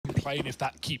complain if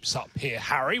that keeps up here.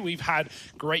 Harry, we've had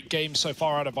great games so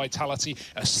far out of Vitality.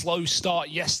 A slow start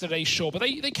yesterday, sure, but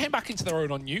they came back into their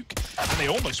own on Nuke, and they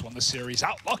almost won the series.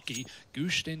 Out Lucky,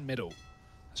 gooshed in middle.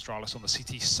 Astralis on the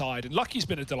CT side, and Lucky's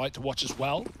been a delight to watch as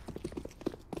well.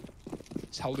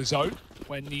 He's held his own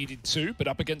when needed to, but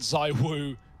up against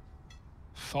ZywOo,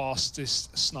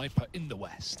 fastest sniper in the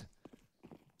West.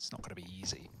 It's not going to be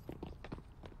easy.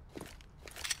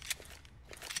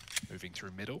 Moving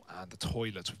through middle and the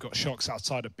toilets. We've got Shocks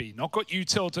outside of B. Not got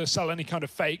Util to sell any kind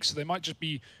of fake, so they might just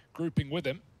be grouping with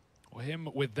him, or him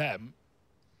with them.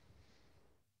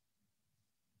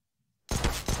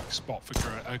 Spot for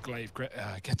Glaive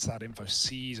gets that info,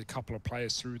 sees a couple of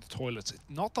players through the toilets.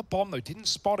 Not the bomb though, didn't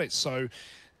spot it, so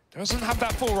doesn't have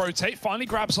that full rotate. Finally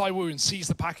grabs ZywOo and sees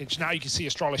the package. Now you can see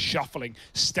Astralis shuffling,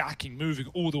 stacking, moving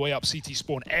all the way up CT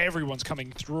spawn. Everyone's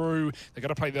coming through. They're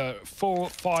going to play the full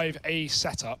 5A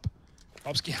setup.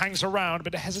 Bubsky hangs around, a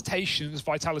bit of hesitation as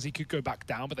Vitality could go back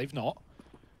down, but they've not.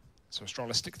 So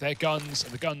Astralis stick their guns,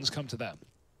 and the guns come to them.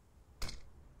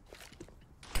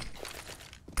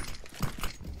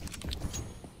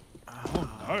 Oh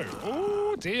no,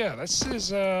 oh dear, this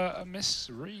is a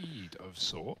misread of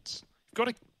sorts. You've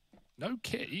got no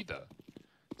kit either.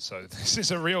 So this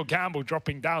is a real gamble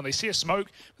dropping down. They see a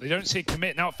smoke, but they don't see a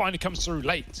commit. Now it finally comes through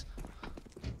late.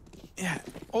 Yeah,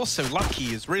 also Lucky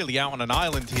is really out on an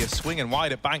island here, swinging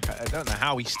wide at bank. I don't know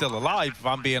how he's still alive, if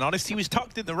I'm being honest. He was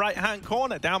tucked in the right-hand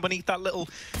corner, down beneath that little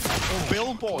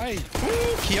billboard.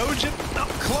 Ooh, Kyojin up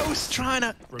close, trying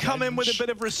to come in with a bit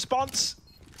of response.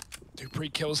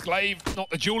 dupreeh kills Glaive,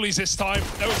 not the Julies this time.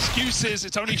 No excuses,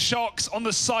 it's only Shocks on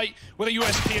the site with a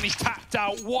USP and he's tapped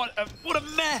out. What a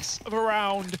mess of a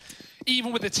round.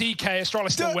 Even with the TK,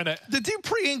 Astralis still win it. The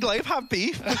dupreeh and Glaive have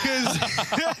beef because...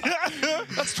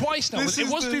 That's twice now. It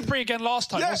was dupreeh again last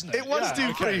time, wasn't it? It was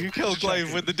dupreeh who killed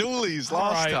Glaive with the dualies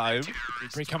last time.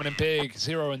 dupreeh coming in big,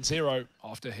 0-0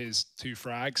 after his 2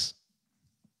 frags.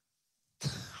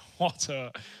 What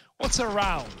a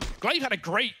round. Glaive had a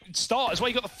great start as well.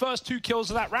 He got the first 2 kills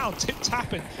of that round.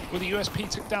 Tip-tapping with the USP,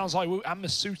 took down ZywOo and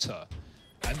Masuta.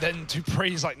 And then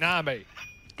dupreeh's like, nah, mate.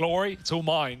 Glory, it's all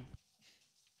mine.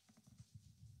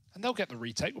 And they'll get the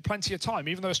retake with plenty of time,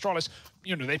 even though Astralis,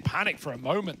 you know, they panic for a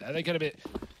moment there. They get a bit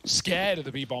scared of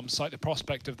the B-bomb site, the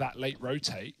prospect of that late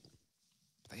rotate.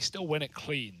 But they still win it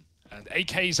clean. And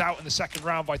AK's out in the second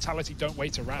round. Vitality don't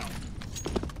wait around.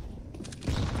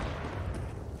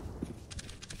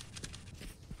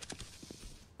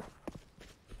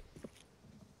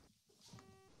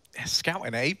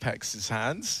 Scouting Apex's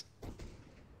hands.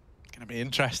 Gonna be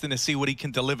interesting to see what he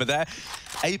can deliver there.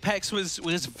 Apex was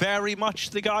very much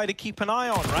the guy to keep an eye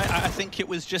on, right? I think it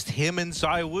was just him and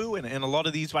ZywOo in a lot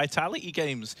of these Vitality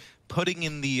games, putting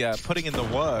in the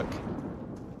work.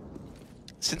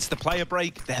 Since the player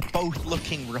break, they're both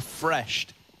looking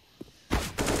refreshed.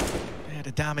 They had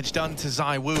a damage done to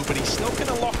ZywOo, but he's still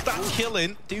gonna lock that kill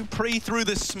in. dupreeh through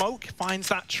the smoke finds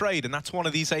that trade, and that's one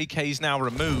of these AKs now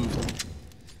removed.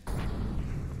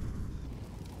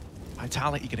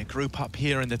 Vitality going to group up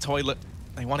here in the toilet.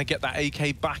 They want to get that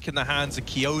AK back in the hands of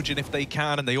Kyojin if they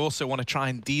can, and they also want to try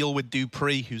and deal with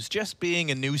dupreeh, who's just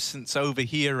being a nuisance over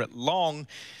here at long.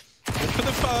 Good for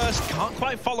the first, can't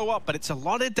quite follow up, but it's a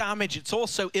lot of damage. It's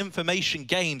also information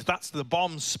gained. That's the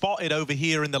bomb spotted over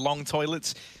here in the long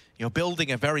toilets. You're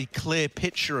building a very clear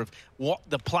picture of what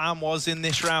the plan was in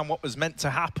this round, what was meant to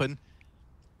happen.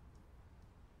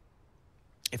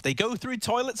 If they go through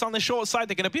toilets on the short side,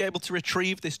 they're going to be able to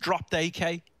retrieve this dropped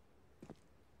AK.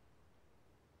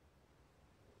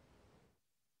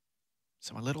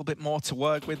 So a little bit more to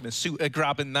work with. Masuta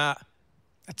grabbing that.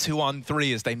 A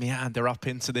 2-on-3 as they meander up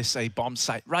into this bomb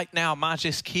site. Right now,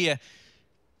 Magisk here,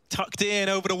 tucked in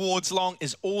over towards long,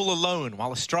 is all alone,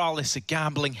 while Astralis are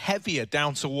gambling heavier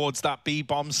down towards that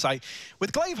B-bomb site.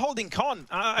 With Glaive holding con,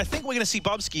 I think we're going to see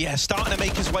Bubsky starting to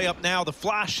make his way up now. The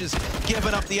Flash has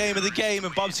given up the aim of the game,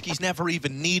 and Bubsky's never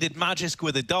even needed Magisk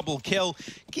with a double kill.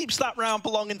 Keeps that round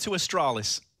belonging to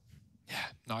Astralis. Yeah,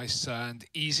 nice and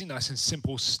easy, nice and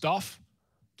simple stuff.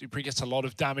 dupreeh gets a lot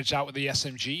of damage out with the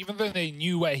SMG, even though they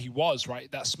knew where he was,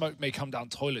 right? That smoke may come down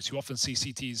toilets. You often see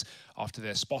CTs after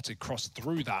they're spotted cross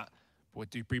through that. But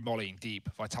with dupreeh mollying deep,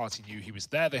 Vitality knew he was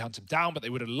there. They hunt him down, but they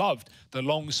would have loved the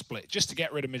long split just to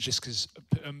get rid of Magisk's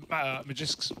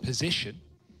position.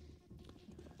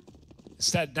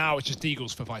 Instead, now it's just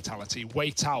Deagles for Vitality.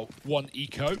 Wait out 1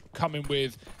 eco, coming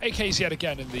with AKs yet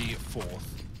again in the 4th.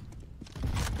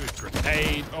 Good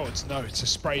grenade. Oh, it's a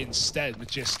spray instead.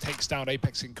 Magisk takes down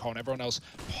Apex and Con. Everyone else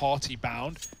party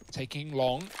bound, taking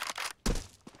long.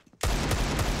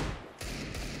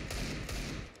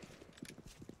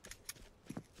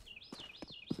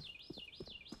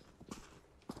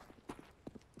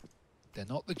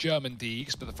 They're not the German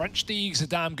Deegs, but the French Deegs are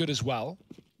damn good as well.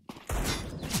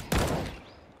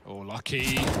 Oh,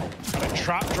 Lucky. Kind of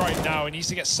trapped right now. He needs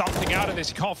to get something out of this.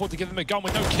 He can't afford to give them a gun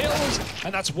with no kills.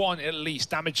 And that's one at least.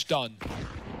 Damage done.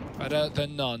 Better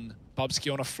than none.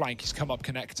 Bubsky on a flank. He's come up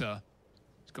connector.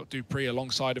 He's got Dupree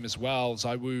alongside him as well.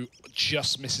 ZywOo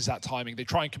just misses that timing. They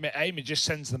try and commit aim. It just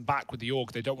sends them back with the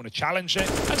AUG. They don't want to challenge it.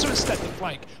 And so instead the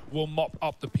flank will mop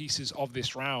up the pieces of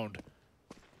this round.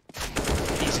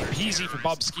 Easy peasy for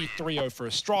Bubsky. 3-0 for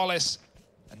Astralis.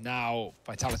 And now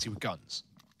Vitality with guns.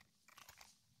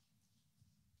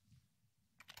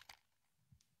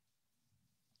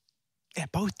 Yeah,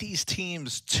 both these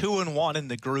teams 2-1 in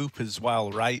the group as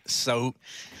well, right? So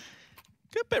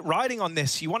good bit riding on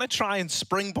this. You want to try and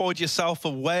springboard yourself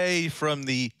away from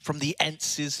the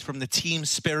Ences, from the team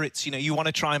spirits. You know, you want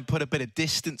to try and put a bit of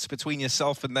distance between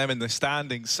yourself and them in the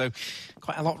standings. So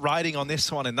quite a lot riding on this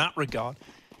one in that regard.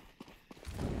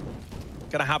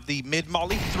 Gonna have the mid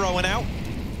molly thrown out.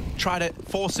 Try to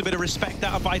force a bit of respect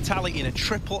out of Vitality in a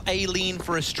triple A lean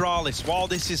for Astralis. While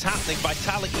this is happening,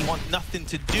 Vitality want nothing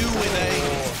to do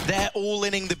with A. They're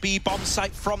all-inning the B bomb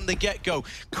site from the get-go.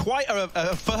 Quite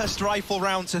a first rifle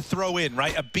round to throw in,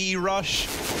 right? A B rush.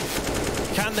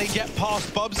 Can they get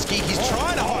past Bubsky? He's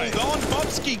trying to hold on.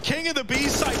 Bubsky, king of the B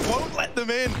site, won't let them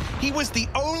in. He was the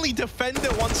only defender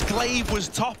once Glaive was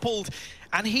toppled.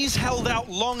 And he's held out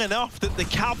long enough that the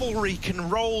cavalry can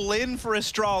roll in for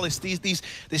Astralis.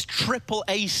 This triple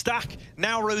A stack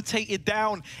now rotated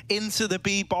down into the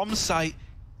B bomb site.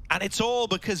 And it's all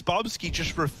because Bubsky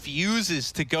just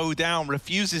refuses to go down,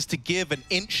 refuses to give an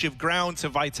inch of ground to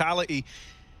Vitality.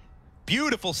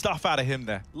 Beautiful stuff out of him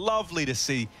there. Lovely to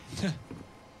see.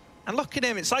 And look at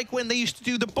him. It's like when they used to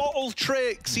do the bottle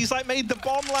tricks. He's like made the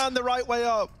bomb land the right way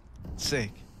up.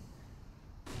 Sick.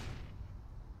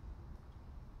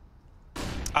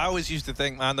 I always used to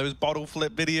think, man, those bottle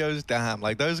flip videos, damn,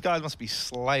 like those guys must be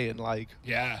slaying, like,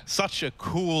 yeah, such a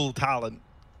cool talent.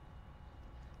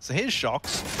 So here's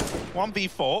Shox,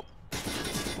 1v4.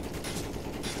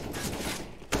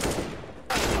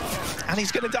 And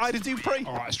he's gonna die to Dupree.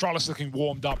 All right, Astralis looking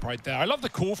warmed up right there. I love the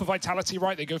call for Vitality,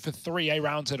 right? They go for 3 A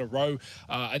rounds in a row,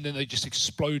 and then they just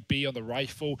explode B on the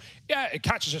rifle. Yeah, it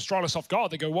catches Astralis off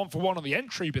guard. They go 1 for 1 on the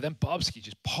entry, but then Bubsky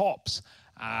just pops.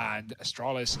 And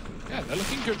Astralis, yeah, they're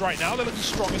looking good right now. They're looking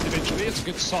strong individually. It's a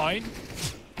good sign.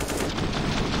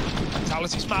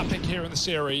 Vitality's map pick here in the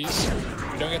series.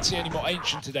 We don't get to see any more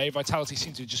Ancient today. Vitality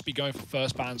seems to just be going for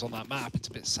first bans on that map. It's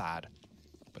a bit sad.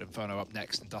 But Inferno up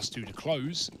next and Dust 2 to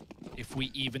close. If we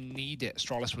even need it,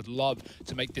 Astralis would love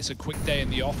to make this a quick day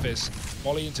in the office.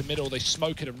 Molly into middle, they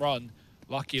smoke it and run.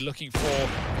 Lucky looking for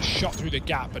a shot through the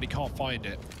gap, but he can't find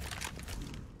it.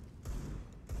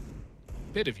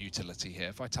 Bit of utility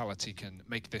here. Vitality can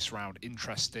make this round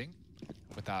interesting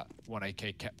with that 1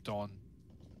 AK kept on.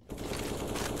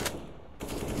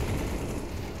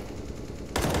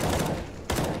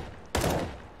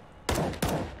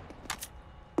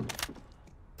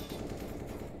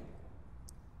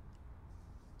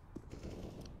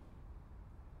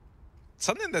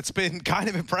 Something that's been kind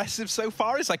of impressive so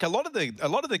far is like a lot of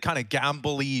the kind of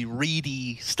gamble-y,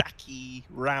 reedy, stacky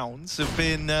rounds have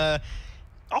been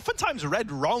oftentimes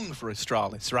read wrong for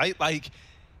Astralis, right? Like,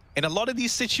 in a lot of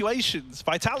these situations,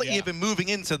 Vitality have been moving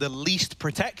into the least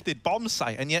protected bomb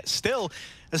site, and yet still,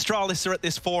 Astralis are at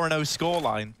this 4-0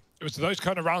 scoreline. It was those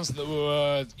kind of rounds that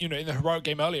were, you know, in the Heroic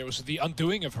game earlier, it was the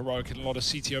undoing of Heroic in a lot of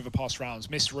CT overpass rounds.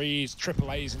 Misreads, triple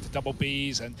A's into double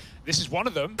B's, and this is one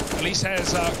of them. Elise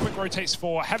has quick rotates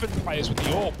for Heaven players with the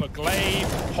AWP, but Glaive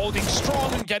holding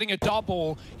strong and getting a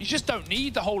double. You just don't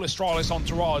need the whole Astralis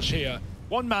entourage here.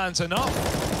 One man's enough.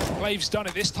 Glaive's done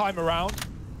it this time around.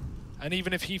 And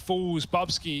even if he falls,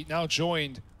 Bubsky now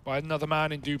joined by another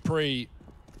man in Dupree.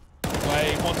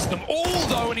 Glaive wants them all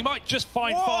though, and he might just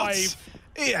find 5.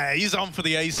 Yeah, he's on for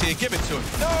the ace here. Give it to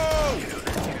him. No!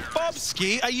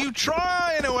 Bubsky, are you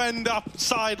trying to end up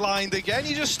sidelined again?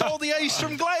 You just stole the ace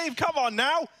from Glaive. Come on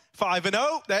now.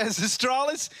 5-0. There's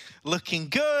Astralis. Looking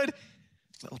good.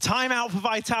 Little timeout for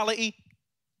Vitality.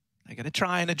 They're going to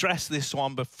try and address this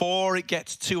one before it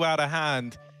gets too out of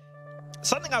hand.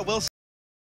 Something I will say.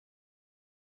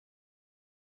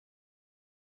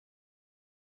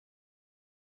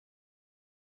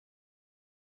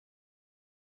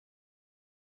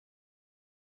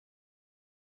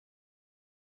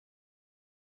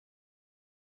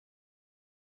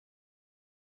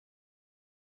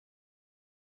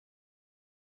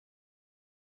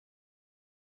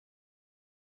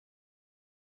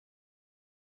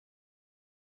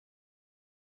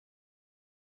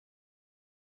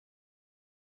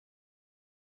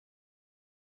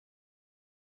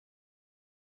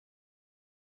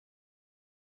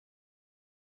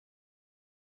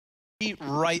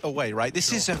 right away, right?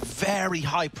 This is a very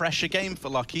high pressure game for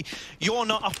Lucky. You're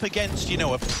not up against, you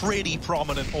know, a pretty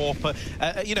prominent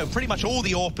AWPer. You know, pretty much all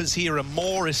the AWPers here are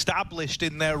more established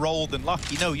in their role than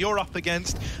Lucky. No, you're up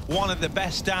against one of the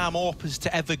best damn AWPers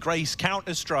to ever grace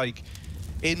Counter-Strike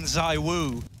in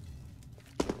ZywOo.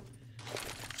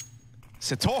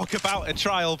 So talk about a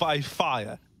trial by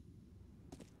fire.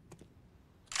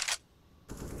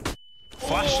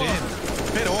 Flash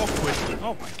in. Bit awkward.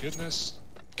 Oh my goodness.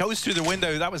 Goes through the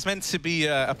window. That was meant to be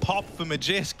a pop for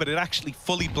Magisk, but it actually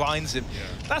fully blinds him.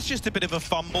 Yeah. That's just a bit of a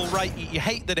fumble, right? You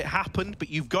hate that it happened, but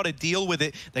you've got to deal with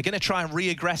it. They're going to try and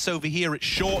re-aggress over here at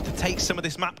short to take some of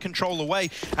this map control away.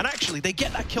 And actually, they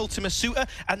get that kill to Masuta,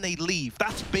 and they leave.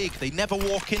 That's big. They never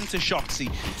walk into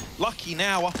Shoxy. Lucky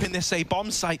now, up in this A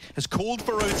bomb site, has called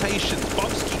for rotations.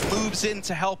 Bobski moves in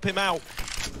to help him out.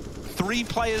 3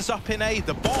 players up in A,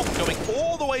 the bomb going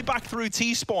all the way back through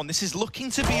T-spawn. This is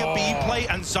looking to be a B play,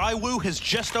 and ZywOo has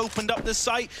just opened up the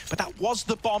site, but that was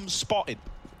the bomb spotted.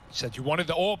 You said you wanted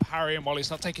the AWP, Harry, and while he's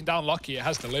not taking down Lucky, it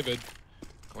has delivered.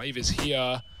 Glaive is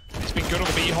here. He's been good on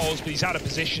the B holes, but he's out of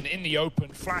position in the open.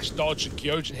 Flash dodge, and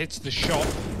Kyojin hits the shot.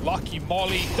 Lucky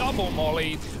molly, double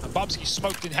molly, and Bubsky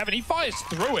smoked in heaven. He fires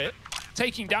through it,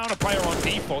 taking down a player on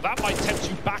default. That might tempt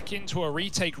you back into a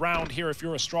retake round here if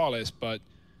you're Astralis, but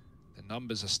the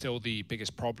numbers are still the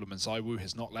biggest problem, and ZywOo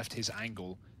has not left his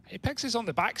angle. Apex is on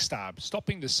the backstab,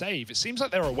 stopping the save. It seems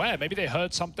like they're aware. Maybe they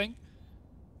heard something,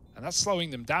 and that's slowing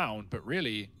them down, but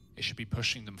really, it should be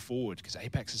pushing them forward, because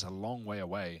Apex is a long way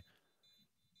away.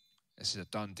 This is a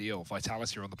done deal.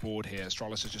 Vitality are on the board here.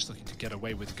 Astralis is just looking to get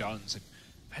away with guns. They've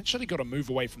eventually got to move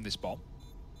away from this bomb,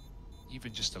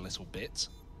 even just a little bit.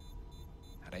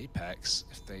 Apex,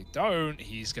 if they don't,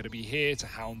 he's going to be here to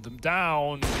hound them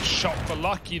down. Shot for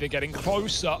Lucky, they're getting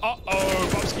closer. Uh-oh,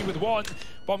 Bubsky with one.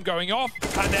 Bomb going off,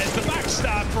 and there's the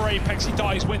backstab for Apex. He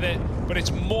dies with it, but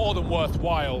it's more than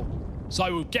worthwhile.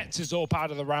 ZywOo gets his AWP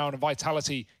out of the round, and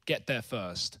Vitality get there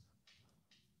first.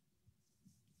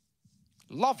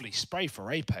 Lovely spray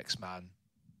for Apex, man.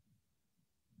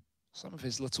 Some of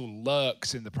his little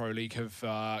lurks in the Pro League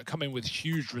have come in with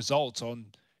huge results. On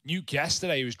Nuke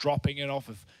yesterday, he was dropping it off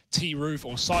of T-Roof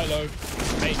or Silo.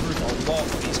 Main Roof a lot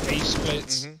of these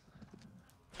A-splits. And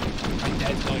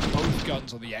then like both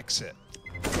guns on the exit.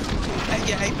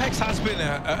 Yeah, Apex has been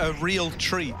a real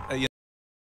treat.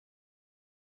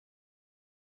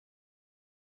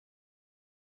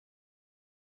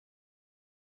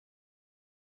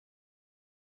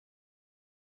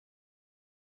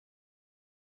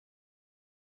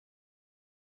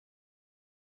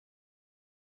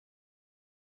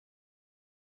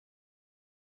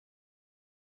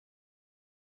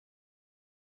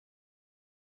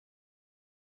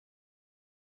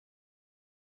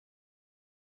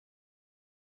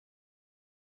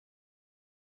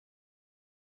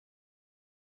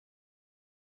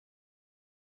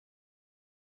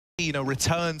 You know,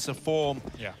 return to form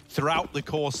throughout the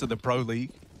course of the Pro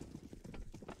League.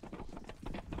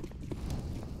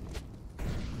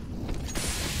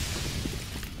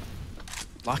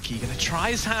 Lucky gonna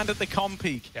try his hand at the com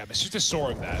peak. Yeah, Masuta saw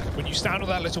him there. When you stand on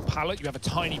that little pallet, you have a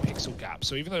tiny pixel gap.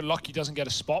 So even though Lucky doesn't get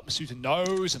a spot, Masuta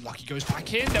knows, and Lucky goes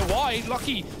back in. They're wide.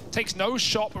 Lucky takes no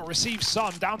shot, but receives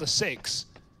some, down to 6.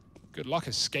 Good luck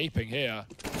escaping here.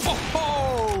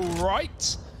 Oh, right.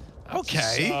 That's,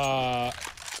 okay.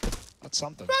 That's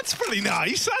something. That's pretty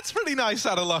nice. That's pretty nice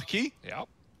out of Lucky. Yep.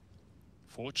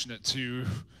 Fortunate to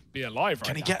be alive right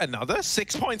now. Can he get another?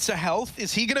 6 points of health.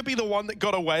 Is he going to be the one that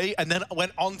got away and then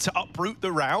went on to uproot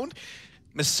the round?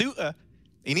 Masuta,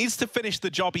 he needs to finish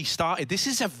the job he started. This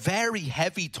is a very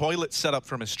heavy toilet setup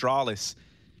from Astralis.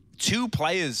 2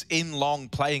 players in long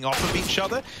playing off of each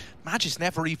other. Magisk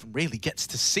never even really gets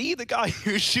to see the guy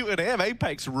who's shooting him.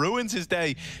 Apex ruins his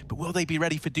day. But will they be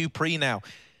ready for Dupree now?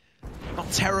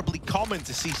 Not terribly common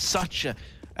to see such a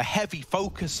heavy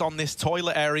focus on this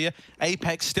toilet area.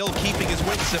 Apex still keeping his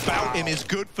wits about him is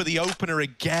good for the opener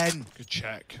again. Good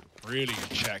check. Really good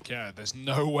check, yeah. There's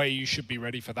no way you should be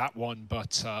ready for that one,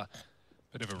 but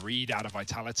bit of a read out of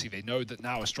Vitality. They know that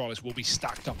now Astralis will be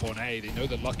stacked up on A. They know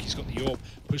that Lucky's got the AWP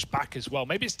pushed back as well.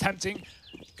 Maybe it's tempting,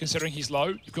 considering he's low.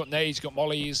 You've got nades, you've got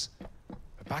mollies.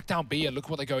 But back down B, and look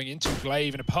what they're going into.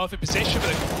 Glaive in a perfect position, but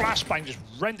the flashbang just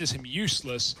renders him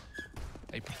useless.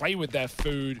 They play with their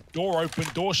food. Door open,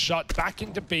 door shut, back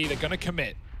into B. They're going to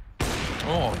commit.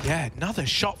 Oh, yeah, another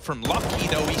shot from Lucky,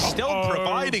 though. He's still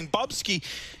providing. Bubsky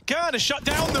going to shut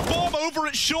down the bomb over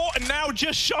at short, and now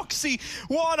just Shoxy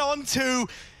 1-on-2.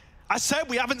 I said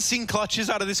we haven't seen clutches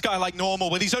out of this guy like normal,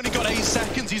 but he's only got 8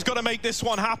 seconds. He's got to make this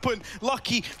one happen.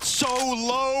 Lucky so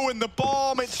low in the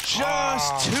bomb. It's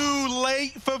just too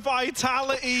late for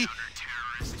Vitality.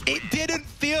 It didn't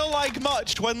feel like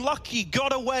much when Lucky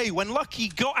got away, when Lucky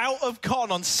got out of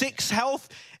con on 6 health,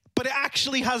 but it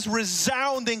actually has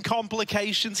resounding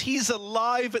complications. He's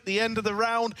alive at the end of the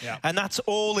round, and that's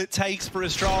all it takes for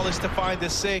Astralis to find a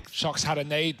 6th. Shox had a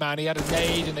nade, man. He had a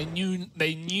nade, and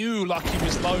they knew Lucky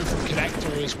was low from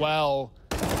Connector as well.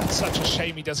 It's such a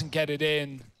shame he doesn't get it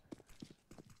in.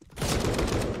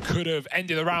 Could have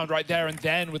ended the round right there and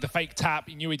then with the fake tap.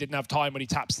 He knew he didn't have time when he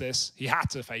taps this. He had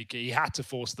to fake it. He had to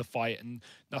force the fight, and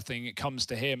nothing comes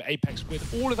to him. Apex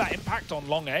with all of that impact on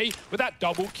long A, with that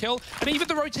double kill, and even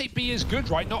the rotate B is good,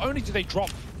 right? Not only do they drop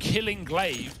killing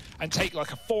Glaive and take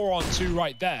like a 4-on-2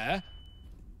 right there,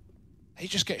 they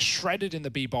just get shredded in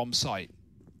the B bomb site.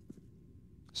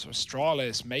 So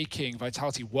Astralis making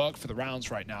Vitality work for the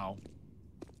rounds right now.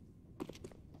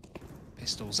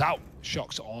 Pistols out.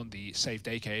 Shox on the saved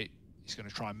AK. He's going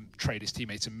to try and trade his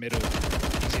teammates in middle.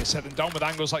 Easier said than done with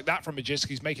angles like that from Magisk.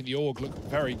 He's making the AUG look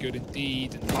very good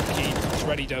indeed. And Lucky is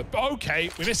ready to...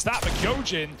 Okay, we missed that, but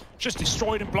Gyojin just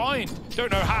destroyed and blind.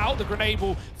 Don't know how. The grenade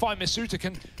will find Masuta.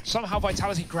 Can somehow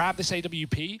Vitality grab this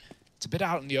AWP? It's a bit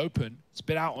out in the open. It's a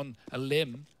bit out on a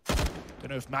limb. Don't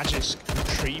know if Magisk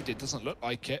retrieved it. Doesn't look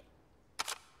like it.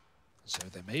 So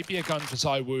there may be a gun for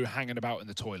ZywOo hanging about in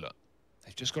the toilet.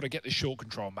 They've just got to get the short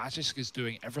control. Magisk is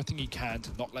doing everything he can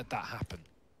to not let that happen.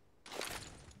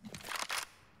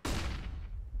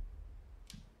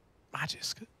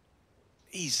 Magisk?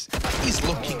 He's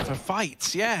looking for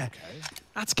fights, yeah. Okay.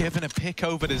 That's giving a pick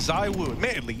over to ZywOo.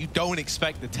 Admittedly, you don't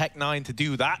expect the Tech-9 to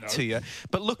do that to you.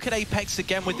 But look at Apex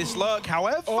again with this lurk.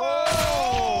 However,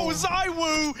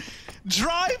 ZywOo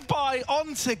drive-by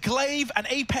onto Glaive, and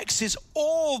Apex is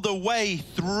all the way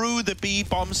through the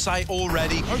B-bomb site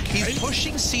already. He's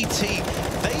pushing CT.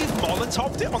 They've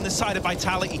molotoved it on the side of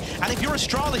Vitality. And if you're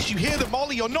Astralis, you hear the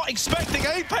molly, you're not expecting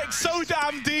Apex so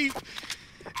damn deep.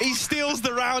 He steals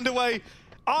the round away.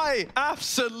 I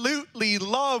absolutely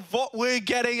love what we're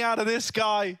getting out of this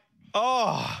guy.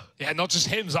 Oh. Yeah, not just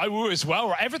him, ZywOo as well.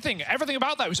 Right? Everything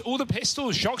about that was all the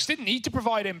pistols. Shox didn't need to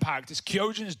provide impact. It's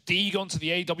Kyojin's dig onto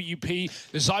the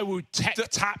AWP. The ZywOo tech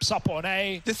taps up on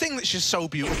A. The thing that's just so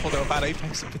beautiful, though, about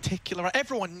Apex in particular, right?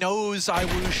 Everyone knows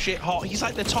ZywOo's shit hot. He's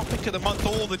like the topic of the month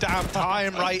all the damn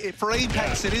time, right? For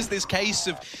Apex, it is this case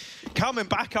of coming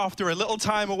back after a little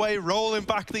time away, rolling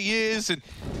back the years, and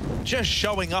just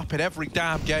showing up in every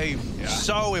damn game.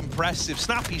 So impressive.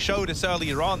 Snappy showed us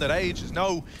earlier on that age is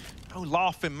no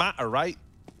laughing matter, right?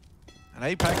 And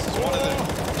Apex is one of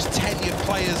the most tenured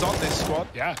players on this squad.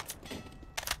 Yeah.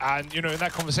 And, you know, in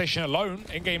that conversation alone,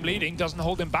 in-game leading doesn't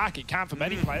hold him back. It can for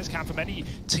many players, can for many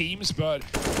teams, but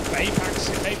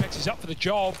Apex is up for the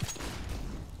job.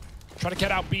 Trying to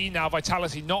get out B now.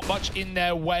 Vitality not much in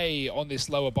their way on this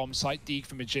lower bomb site. Deeg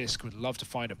for Magisk would love to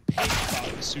find a pick,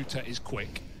 but Masuta is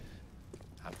quick.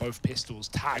 And both pistols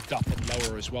tagged up and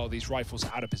lower as well. These rifles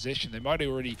are out of position. They might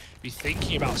already be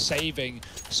thinking about saving,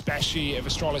 especially if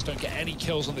Astralis don't get any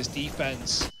kills on this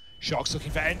defense. Shox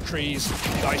looking for entries.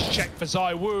 Nice check for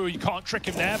ZywOo. You can't trick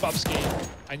him there, Bubsky.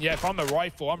 And yeah, if I'm a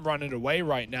rifle, I'm running away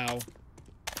right now.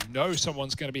 You know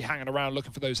someone's going to be hanging around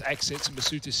looking for those exits, and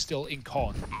Masuta's still in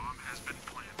con.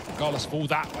 Regardless of all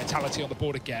that, Vitality on the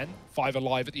board again. 5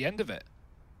 alive at the end of it.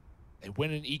 They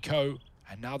win an eco,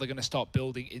 and now they're going to start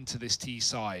building into this T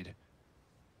side.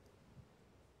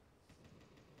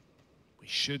 We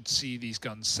should see these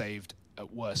guns saved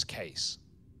at worst case.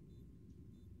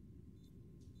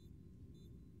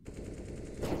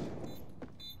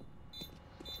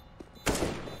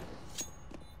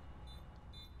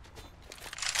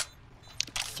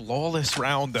 Flawless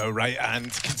round though, right?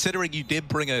 And considering you did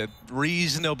bring a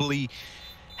reasonably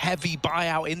heavy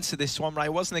buyout into this one, right?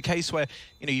 It wasn't a case where,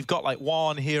 you know, you've got like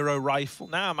one hero rifle.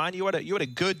 Nah, man, you had a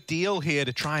good deal here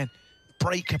to try and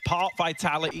break apart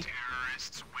Vitality.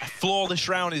 A flawless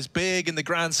round is big in the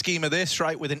grand scheme of this,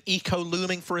 right? With an eco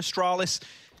looming for Astralis.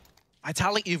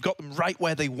 Vitality, you've got them right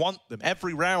where they want them.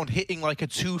 Every round hitting like a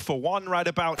 2-for-1 right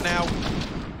about now.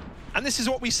 And this is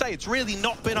what we say, it's really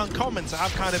not been uncommon to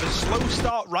have kind of a slow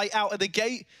start right out of the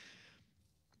gate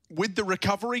with the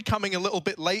recovery coming a little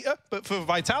bit later. But for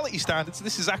Vitality standards,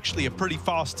 this is actually a pretty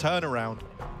fast turnaround.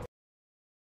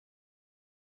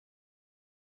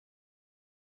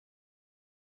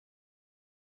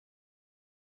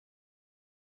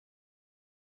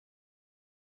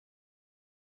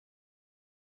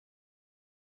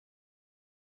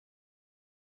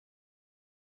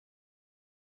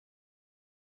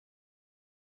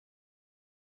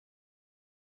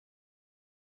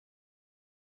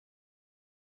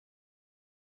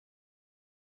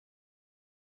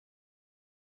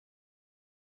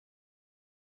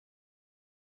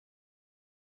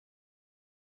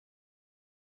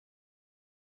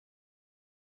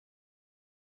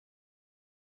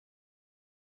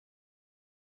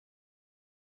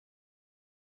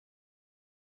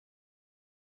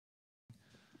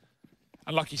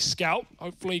 And Lucky Scout,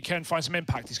 hopefully he can find some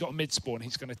impact. He's got a mid spawn,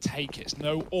 he's going to take it. It's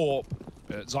no AWP,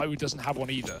 but ZywOo doesn't have one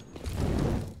either.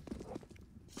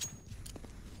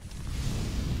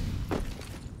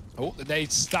 Oh, the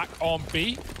nades stack on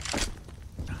B.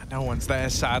 No one's there,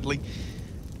 sadly.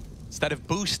 Instead of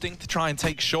boosting to try and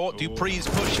take short, Dupree's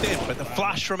pushed in, but the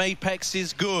flash from Apex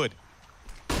is good.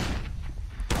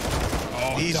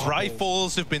 These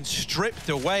rifles have been stripped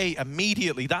away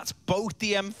immediately. That's both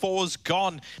the M4s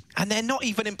gone. And they're not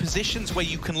even in positions where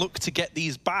you can look to get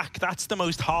these back. That's the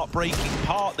most heartbreaking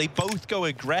part. They both go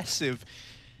aggressive,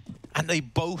 and they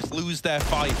both lose their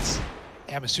fights.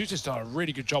 Yeah, Masuuta's done a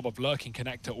really good job of lurking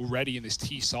connector already in this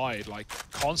T side, like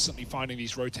constantly finding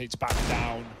these rotates back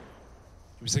down.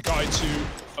 He was the guy to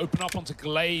open up onto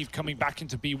Glaive coming back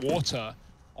into B water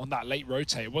on that late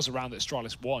rotate. It was around that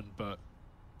Astralis won, but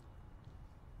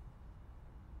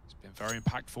it's been very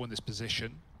impactful in this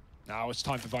position. Now it's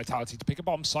time for Vitality to pick a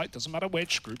bomb site, doesn't matter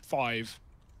which, group 5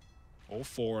 or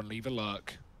 4, and leave a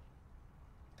lurk.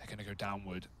 They're gonna go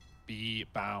downward. B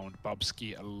bound,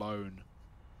 Bubsky alone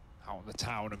out of the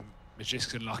town, and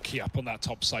Magisk and Lucky up on that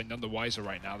top side, none the wiser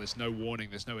right now. There's no warning,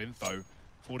 there's no info.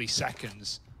 40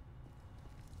 seconds.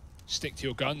 Stick to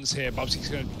your guns here. Bubsky's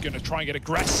going to try and get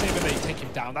aggressive, and they take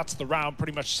him down. That's the round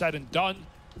pretty much said and done.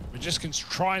 Magisk can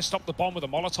try and stop the bomb with a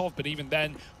Molotov, but even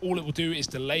then, all it will do is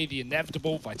delay the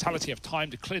inevitable. Vitality have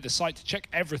time to clear the site, to check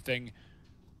everything.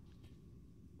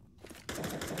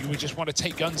 You would just want to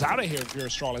take guns out of here if you're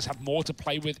Astralis, have more to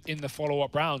play with in the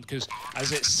follow-up round, because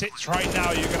as it sits right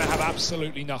now, you're going to have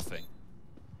absolutely nothing.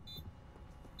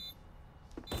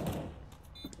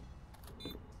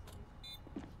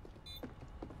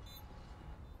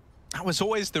 That was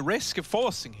always the risk of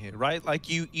forcing here, right? Like,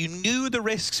 you knew the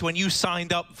risks when you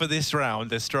signed up for this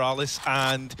round, Astralis,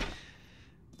 and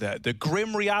the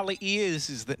grim reality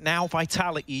is that now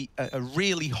Vitality are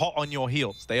really hot on your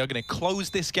heels. They are going to close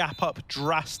this gap up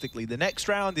drastically. The next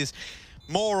round is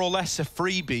more or less a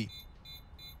freebie.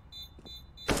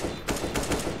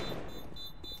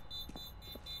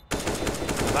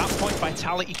 At that point,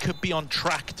 Vitality could be on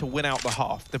track to win out the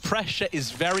half. The pressure is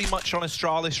very much on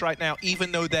Astralis right now,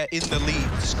 even though they're in the lead.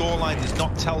 The scoreline does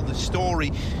not tell the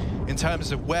story in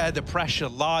terms of where the pressure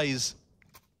lies.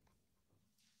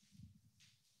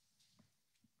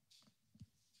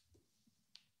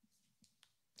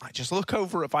 Just look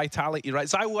over at Vitality, right?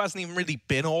 ZywOo hasn't even really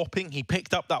been AWPing. He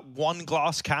picked up that one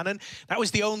glass cannon. That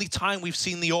was the only time we've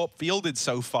seen the AWP fielded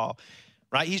so far,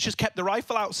 right? He's just kept the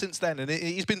rifle out since then, and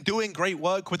he's been doing great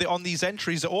work with it on these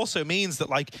entries. It also means that,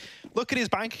 like, look at his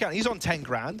bank account. He's on 10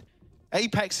 grand.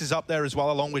 Apex is up there as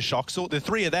well, along with Shoxel. The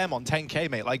three of them on 10K,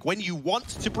 mate. Like, when you want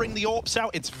to bring the AWPs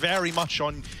out, it's very much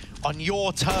on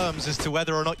your terms as to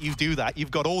whether or not you do that.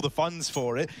 You've got all the funds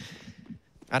for it.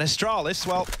 And Astralis,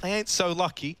 well, they ain't so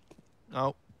lucky.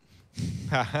 Oh.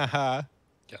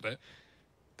 Get it?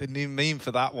 Didn't even mean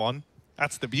for that one.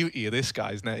 That's the beauty of this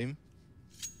guy's name.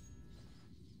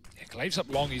 Yeah, Glaive's up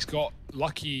long. He's got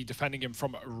Lucky defending him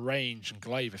from range, and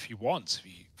Glaive, if he wants, if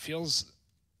he feels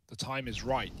the time is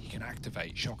right, he can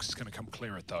activate. Shox is going to come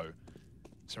clear it, though.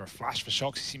 Is there a flash for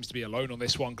Shox? He seems to be alone on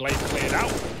this one. Glaive cleared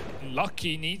out.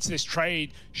 Lucky needs this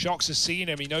trade. Shox has seen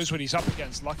him. He knows what he's up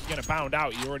against. Lucky going to bound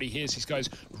out. He already hears these guys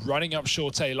running up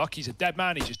Short A. Lucky's a dead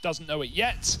man. He just doesn't know it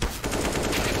yet.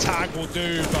 The tag will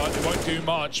do, but it won't do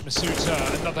much.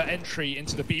 Masuuta, another entry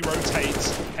into the B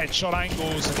rotates. Headshot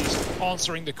angles, and he's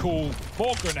answering the call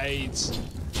for grenades.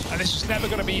 And this was never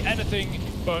going to be anything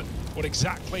but what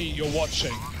exactly you're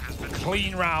watching. A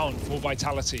clean round for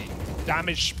Vitality.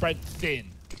 Damage spread thin.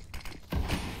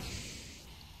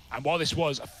 And while this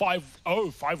was a 5-0,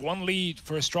 5-1 lead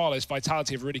for Astralis,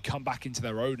 Vitality have really come back into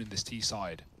their own in this T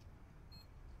side.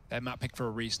 Their map pick for a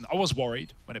reason. I was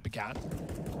worried when it began.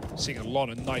 Seeing a lot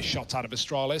of nice shots out of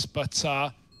Astralis, but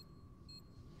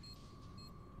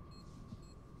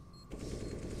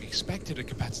we expected a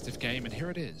competitive game, and here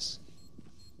it is.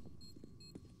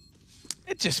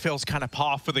 It just feels kind of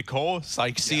par for the course,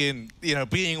 like seeing, you know,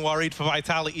 being worried for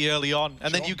Vitality early on,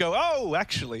 and then you go, oh,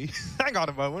 actually, hang on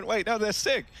a moment, wait, no, they're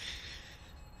sick.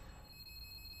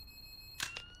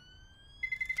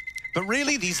 But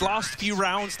really, these last few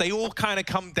rounds, they all kind of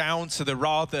come down to the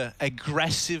rather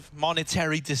aggressive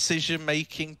monetary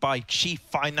decision-making by Chief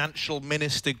Financial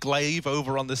Minister Glaive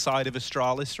over on the side of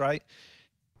Astralis, right?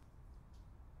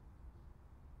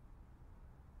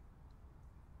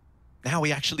 Now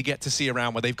we actually get to see a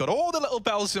round where they've got all the little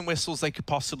bells and whistles they could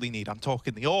possibly need. I'm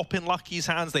talking the AWP in Lucky's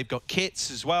hands. They've got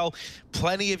kits as well.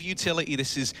 Plenty of utility.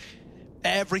 This is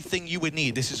everything you would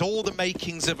need. This is all the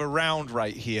makings of a round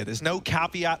right here. There's no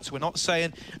caveats. We're not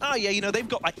saying, oh yeah, you know, they've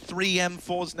got like 3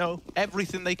 M4s. No,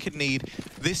 everything they could need.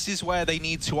 This is where they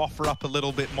need to offer up a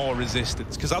little bit more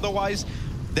resistance, because otherwise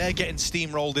they're getting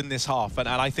steamrolled in this half, and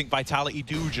I think Vitality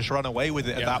do just run away with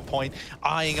it at that point,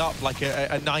 eyeing up like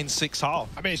a 9-6 half.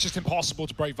 I mean, it's just impossible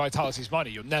to break Vitality's money.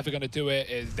 You're never going to do it.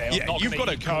 You've got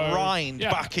to grind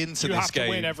back into this game. You have to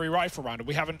win every rifle round, and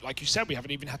we haven't, like you said, we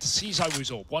haven't even had to see ZywOo's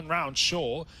AWP. 1 round,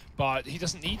 sure, but he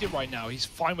doesn't need it right now. He's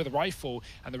fine with a rifle,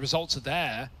 and the results are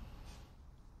there.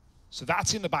 So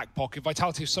that's in the back pocket.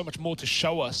 Vitality has so much more to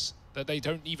show us that they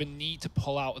don't even need to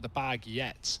pull out of the bag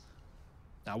yet.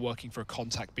 Now working for a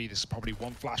contact B. This is probably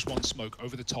 1 flash, 1 smoke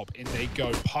over the top. In they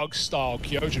go, Pug style.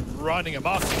 Kyojin running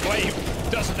amok. Flame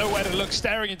doesn't know where to look,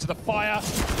 staring into the fire,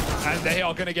 and they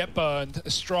are going to get burned.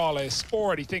 Astralis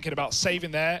already thinking about saving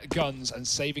their guns and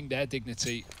saving their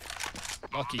dignity.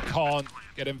 Lucky can't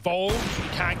get involved. He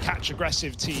can catch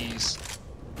aggressive T's.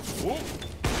 Ooh.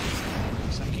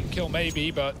 Second kill maybe,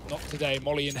 but not today.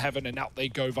 Molly in heaven, and out they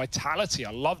go. Vitality.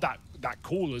 I love that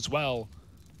call as well.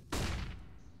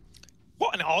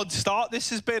 What an odd start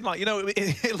this has been. Like, you know,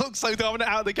 it looks so dominant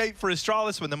out of the gate for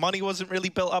Astralis when the money wasn't really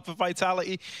built up for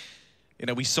Vitality. You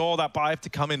know, we saw that buy have to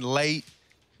come in late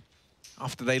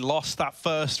after they lost that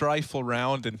first rifle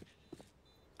round. And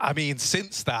I mean,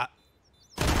 since that,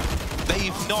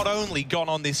 they've not only gone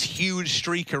on this huge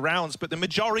streak of rounds, but the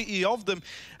majority of them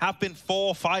have been 4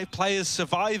 or 5 players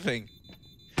surviving.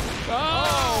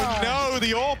 Oh no,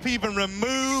 the AWP even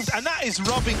removed, and that is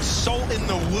rubbing salt in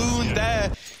the wound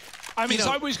there. I mean,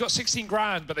 ZywOo's got 16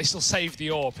 grand, but they still saved the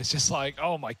AWP. It's just like,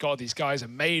 oh my god, these guys are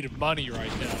made of money right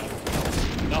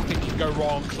now. Nothing can go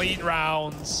wrong. Clean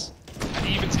rounds. And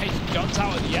even taking guns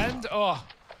out at the end. Oh.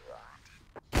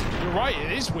 You're right,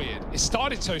 it is weird. It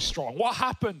started so strong. What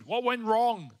happened? What went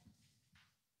wrong?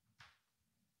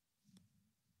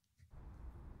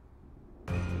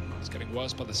 It's getting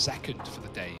worse by the second for the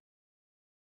day.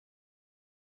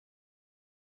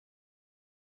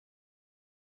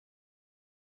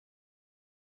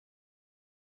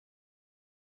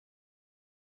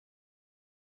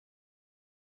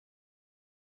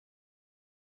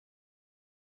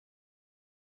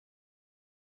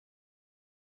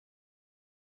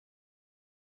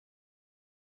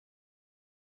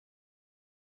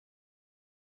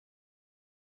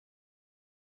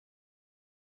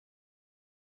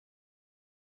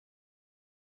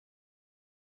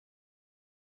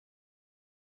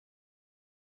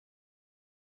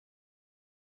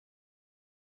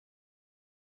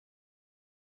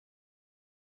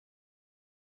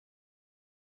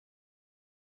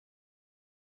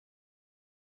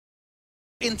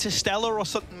 Interstellar or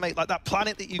something, mate, like that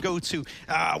planet that you go to.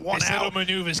 This little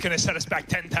maneuver is going to set us back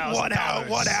 10,000 $1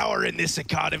 1 hour in this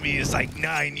economy is like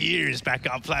 9 years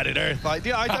back on planet Earth. Like,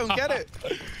 yeah, I don't get it.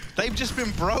 They've just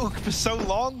been broke for so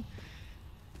long.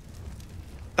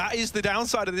 That is the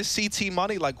downside of this CT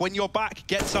money. Like, when your back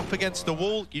gets up against the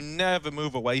wall, you never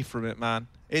move away from it, man.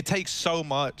 It takes so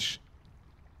much.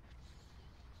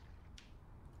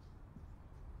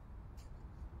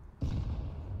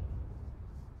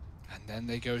 Then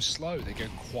they go slow, they go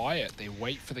quiet, they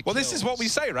wait for the kills. Well, this is what we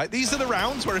say, right? These are the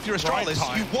rounds where if you're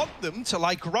Astralis, you want them to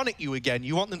like run at you again.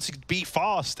 You want them to be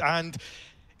fast, and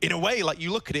in a way, like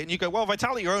you look at it and you go, well,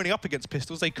 Vitality are only up against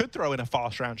pistols. They could throw in a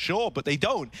fast round, sure, but they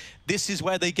don't. This is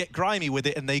where they get grimy with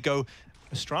it and they go,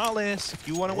 Astralis, if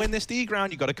you want to win this D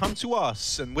ground, you got to come to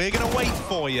us and we're going to wait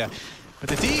for you. But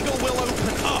the Deagle will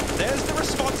open up. There's the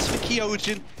response for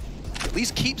Kyojin. At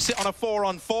least keeps it on a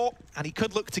 4-on-4, and he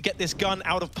could look to get this gun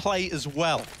out of play as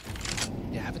well.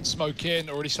 Yeah, having smoke in,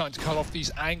 already starting to cut off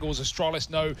these angles. Astralis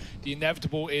know the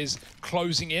inevitable is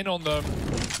closing in on them.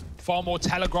 Far more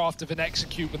telegraphed of an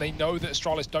execute when they know that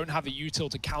Astralis don't have the util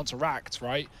to counteract,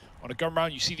 right? On a gun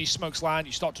round, you see these smokes land,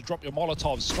 you start to drop your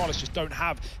Molotovs. Astralis just don't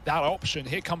have that option.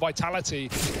 Here come Vitality,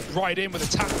 right in with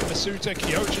a tap from Masuta.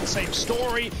 Kyojin, same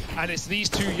story. And it's these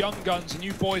 2 young guns,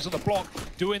 new boys on the block,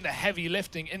 doing the heavy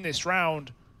lifting in this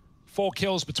round. 4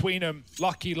 kills between them.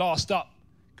 Lucky last up.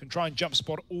 Can try and jump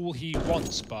spot all he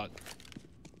wants, but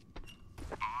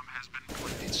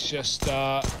it's just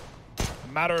a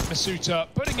matter of Masuta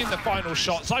putting in the final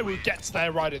shot. ZywOo gets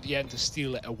there right at the end to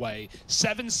steal it away.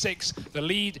 7-6, the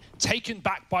lead taken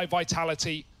back by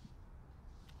Vitality.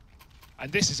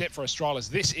 And this is it for Astralis.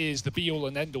 This is the be-all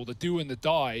and end-all, the do and the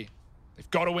die.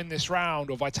 They've got to win this round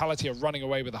or Vitality are running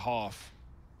away with a half.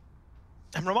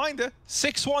 And reminder,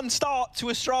 6-1 start to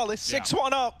Astralis,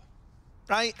 6-1 up,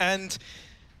 right? And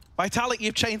Vitality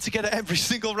have chained together every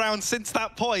single round since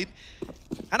that point.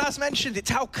 And as mentioned, it's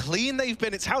how clean they've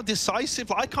been. It's how decisive.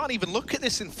 Like, I can't even look at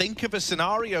this and think of a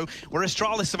scenario where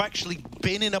Astralis have actually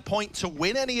been in a point to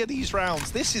win any of these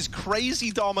rounds. This is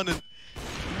crazy dominant.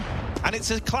 And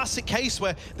it's a classic case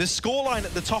where the scoreline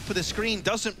at the top of the screen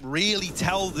doesn't really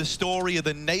tell the story of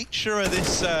the nature of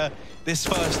this, this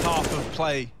first half of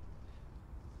play.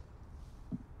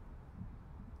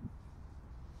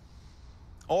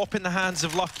 AWP in the hands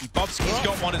of Lucky. Bobsky's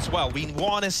got one as well. We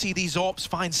want to see these AWPs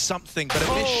find something, but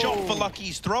a missed shot for Lucky.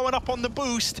 He's throwing up on the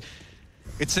boost.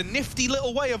 It's a nifty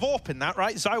little way of AWPing that,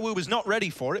 right? ZywOo was not ready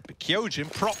for it, but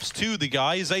Kyojin, props to the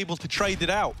guy, is able to trade it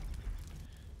out.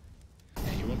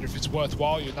 Yeah, you wonder if it's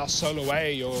worthwhile. You're now solo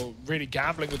A. You're really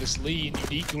gambling with this lead.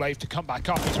 You need Glaive to come back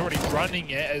up. He's already running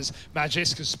it as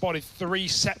Magisk has spotted 3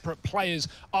 separate players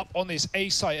up on this A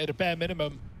site at a bare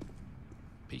minimum.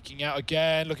 Peeking out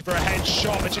again, looking for a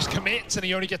headshot, but just commits, and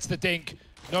he only gets the dink.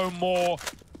 No more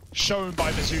shown by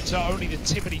Mizuta, only the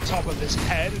tippity top of his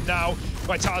head. And now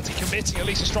Vitality committing, at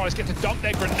least Astralis get to dump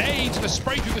their grenades, and the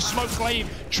spray through the smoke Glaive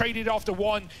traded after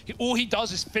one. All he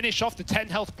does is finish off the 10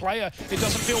 health player. It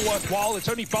doesn't feel worthwhile. It's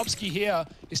only Bubsky here.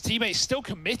 His teammates still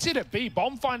committed at B.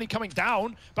 Bomb finally coming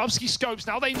down. Bubsky scopes,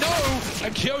 now they know,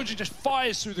 and Kyojin just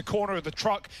fires through the corner of the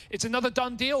truck. It's another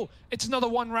done deal. It's another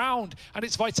 1 round, and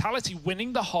it's Vitality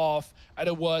winning the half at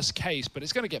a worst case, but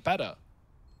it's going to get better.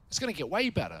 It's going to get way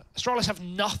better. Astralis have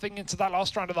nothing into that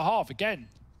last round of the half. Again,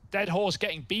 Dead Horse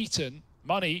getting beaten,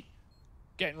 money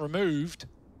getting removed.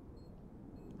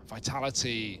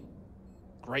 Vitality,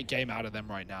 great game out of them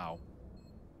right now.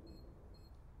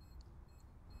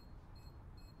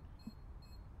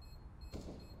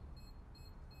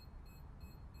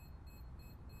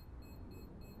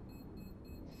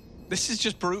 This is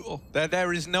just brutal.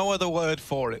 There is no other word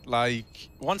for it. Like,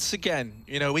 once again,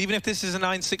 you know, even if this is a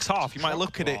 9-6 half, you might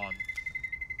look at it.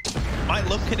 Might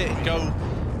look at it and go,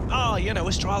 oh, you know,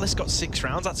 Astralis got 6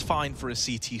 rounds. That's fine for a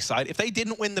CT side. If they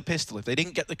didn't win the pistol, if they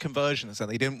didn't get the conversions, and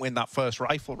they didn't win that first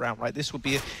rifle round, right, this would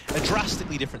be a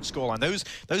drastically different scoreline.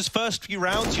 Those first few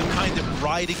rounds, you're kind of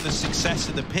riding the success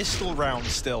of the pistol round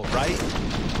still, right?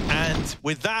 And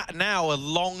with that now, a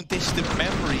long distant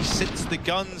memory, since the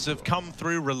guns have come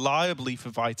through reliably for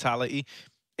Vitality,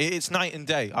 it's night and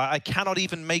day. I cannot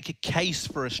even make a case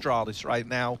for Astralis right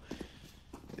now.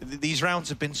 These rounds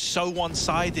have been so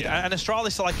one-sided, and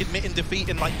Astralis are like admitting defeat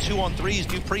in like 2-on-3s.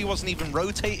 dupreeh wasn't even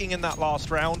rotating in that last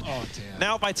round. Oh, dear.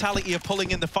 Now Vitality are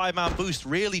pulling in the 5-man boost,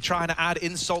 really trying to add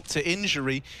insult to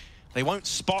injury. They won't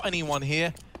spot anyone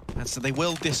here, and so they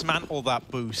will dismantle that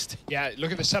boost. Yeah,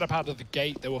 look at the setup out of the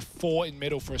gate. There were 4 in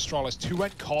middle for Astralis. 2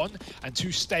 went con and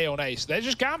 2 stay on A. So they're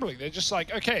just gambling. They're just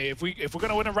like, okay, if we're going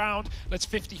to win a round, let's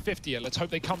 50-50 it. Let's hope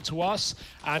they come to us.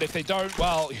 And if they don't,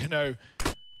 well, you know,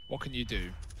 what can you do?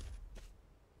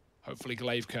 Hopefully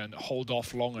Glaive can hold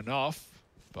off long enough,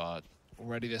 but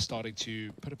already they're starting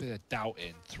to put a bit of doubt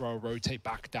in. Throw, rotate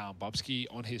back down. Bubsky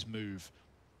on his move.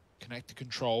 Connect to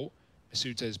control.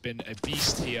 Mizuta has been a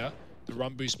beast here. The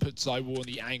run boost puts ZywOo on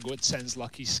the angle. It sends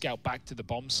Lucky's scout back to the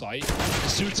bomb site.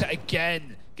 Mizuta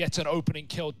again gets an opening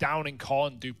kill down in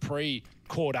con. dupreeh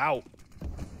caught out.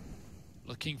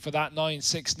 Looking for that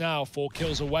 9-6 now. 4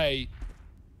 kills away.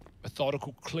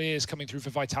 Methodical clears coming through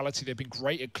for Vitality. They've been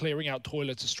great at clearing out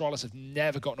toilets. Astralis have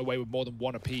never gotten away with more than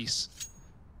 1 apiece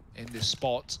in this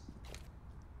spot.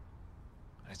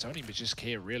 And it's only Magisk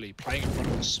here, really, playing in front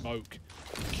of the smoke.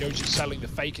 Kyojin selling the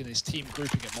fake in his team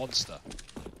grouping at Monster.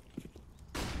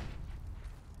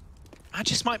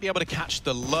 Magisk might be able to catch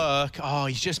the lurk. Oh,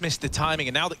 he's just missed the timing.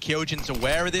 And now that Kyojin's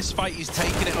aware of this fight, he's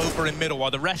taking it over in middle while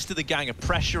the rest of the gang are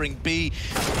pressuring B.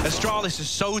 Astralis is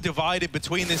so divided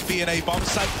between this B and A bomb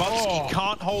site. Bubsky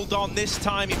can't hold on this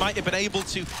time. He might have been able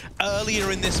to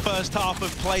earlier in this first half of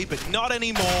play, but not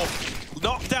anymore.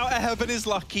 Knocked out of heaven is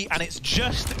Lucky, and it's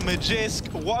just Magisk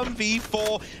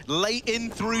 1v4 late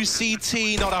in through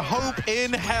CT. Not a hope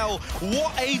in hell.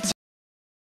 What a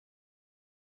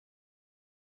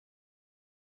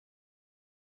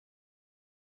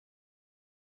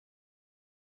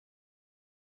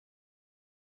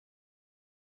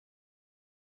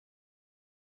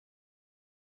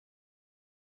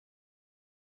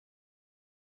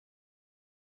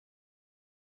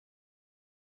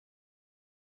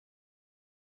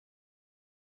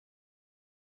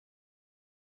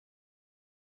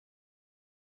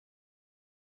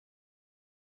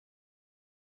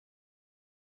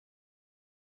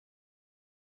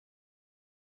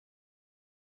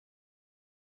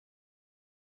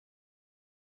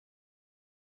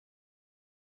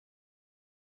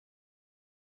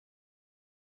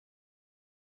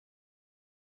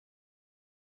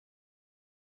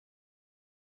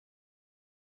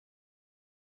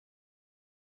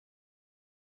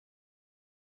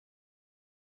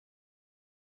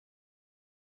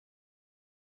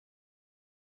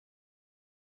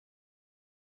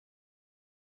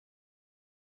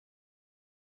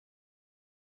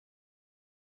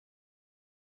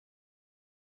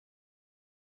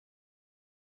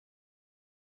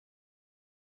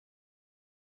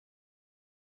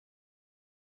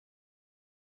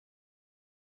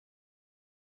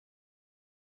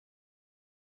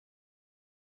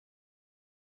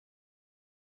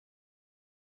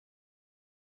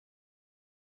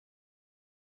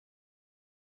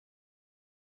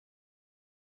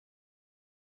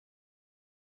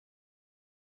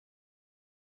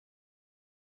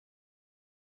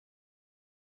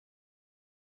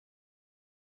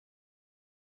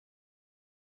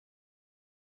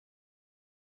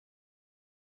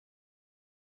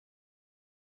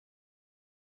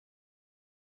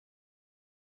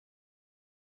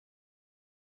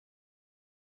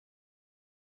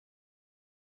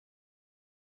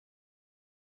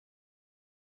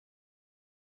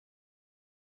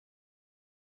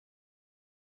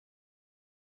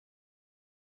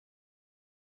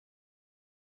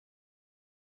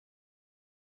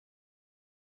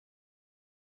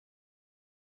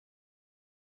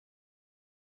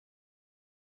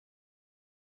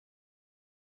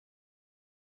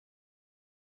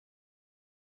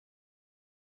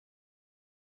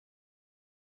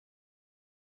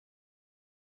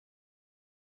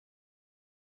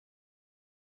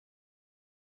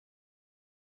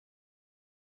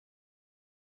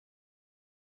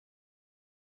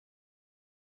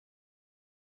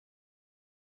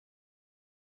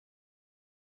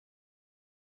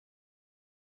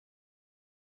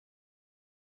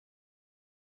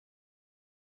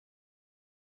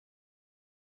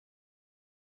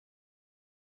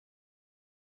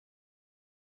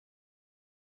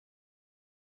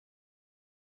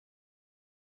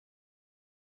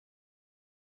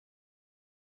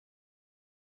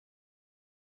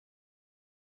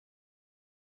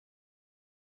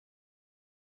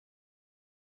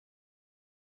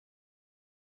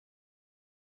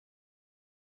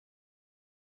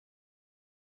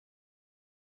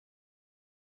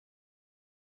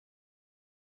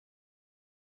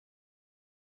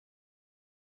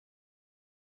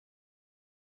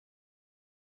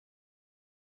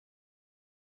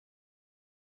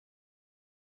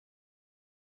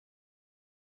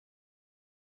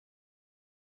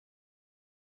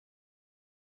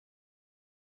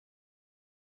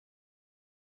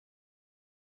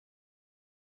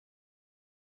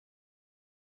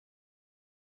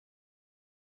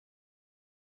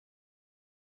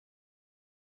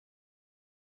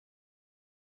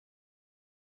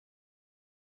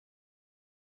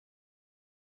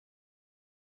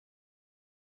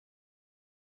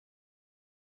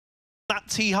that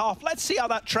T-half. Let's see how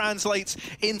that translates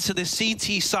into the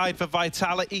CT side for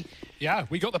Vitality. Yeah,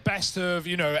 we got the best of,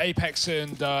 you know, Apex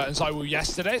and ZywOo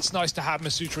yesterday. It's nice to have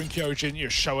Masuta and Kyojin, you know,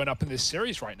 showing up in this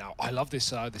series right now. I love this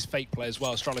this fake play as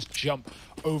well. Astralis jump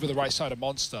over the right side of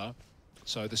Monster.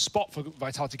 So the spot for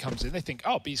Vitality comes in. They think,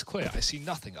 oh, B's clear. I see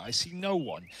nothing. I see no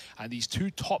one. And these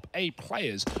two top A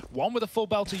players, one with a full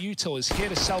belt of util, is here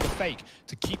to sell the fake,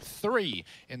 to keep 3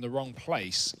 in the wrong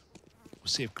place. We'll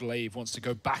see if Glaive wants to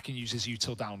go back and use his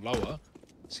util down lower.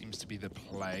 Seems to be the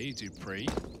play. dupreeh.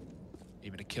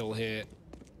 Even a kill here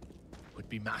would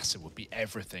be massive, would be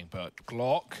everything. But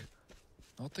Glock,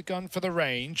 not the gun for the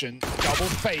range. And double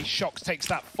face. Shox takes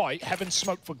that fight. Heaven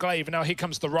smoke for Glaive. And now here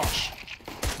comes the rush.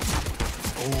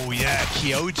 Oh yeah,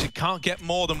 Kyojin can't get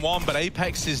more than one, but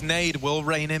Apex's nade will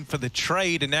rein in for the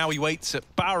trade, and now he waits at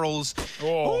barrels.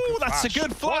 Oh, that's flash. A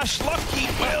good flash. Lucky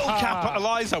will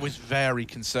capitalize. I was very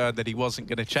concerned that he wasn't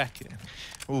going to check it.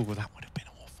 Oh, that would have been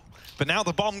awful. But now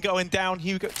the bomb going down.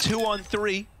 Hugo 2 on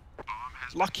 3.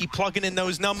 Lucky plugging in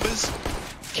those numbers.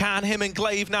 Can him and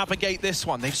Glaive navigate this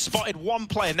one? They've spotted one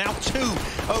player, now 2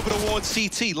 over towards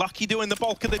CT. Lucky doing the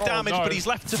bulk of the damage, but he's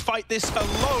left to fight this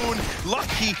alone.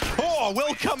 Lucky,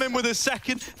 will come in with a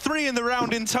second. 3 in the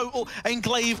round in total, and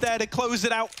Glaive there to close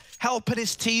it out. Helping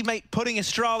his teammate, putting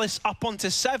Astralis up onto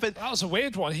 7. That was a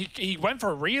weird one. He went for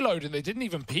a reload and they didn't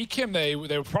even peek him. They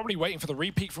were probably waiting for the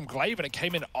re-peek from Glaive, and it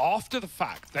came in after the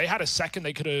fact. They had a second.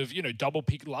 They could have, you know, double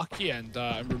peeked Lucky and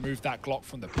removed that Glock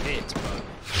from the pit. But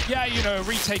yeah, you know,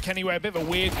 retake anyway, a bit of a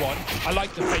weird one. I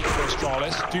like the fake for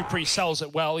Astralis. dupreeh sells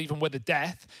it well, even with the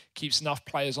death. Keeps enough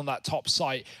players on that top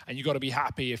site, and you got to be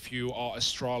happy if you are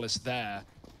Astralis there.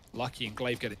 Lucky and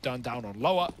Glaive get it done down on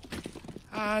lower.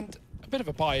 And a bit of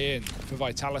a buy-in for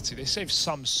Vitality. They save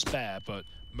some spare, but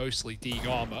mostly Deeg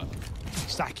armor.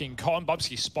 Stacking con.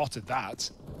 Bubsky spotted that.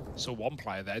 Saw one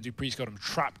player there. dupreeh's got him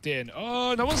trapped in.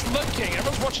 Oh, no one's looking.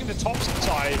 Everyone's watching the top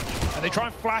side, and they try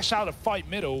and flash out a fight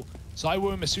middle.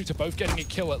 ZywOo and Masuta both getting a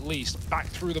kill at least. Back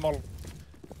through the model.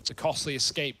 It's a costly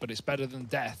escape, but it's better than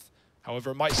death.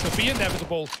 However, it might still be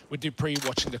inevitable with dupreeh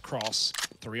watching the cross.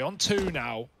 3 on 2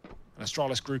 now. And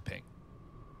Astralis grouping.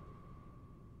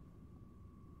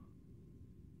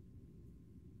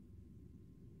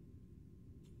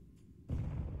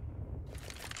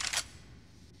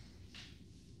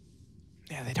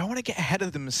 Yeah, they don't want to get ahead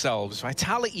of themselves.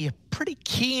 Vitality are pretty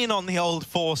keen on the old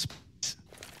force.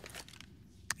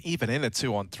 Even in a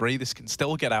 2 on 3, this can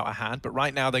still get out of hand, but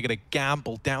right now they're going to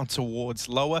gamble down towards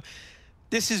lower.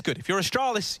 This is good. If you're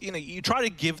Astralis, you know, you try to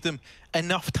give them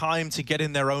enough time to get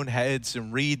in their own heads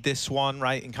and read this one,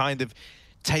 right, and kind of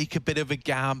take a bit of a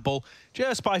gamble.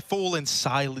 Just by falling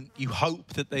silent, you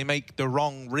hope that they make the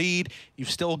wrong read.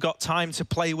 You've still got time to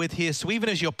play with here. So even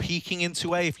as you're peeking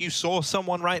into A, if you saw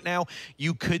someone right now,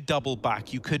 you could double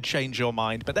back. You could change your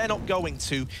mind, but they're not going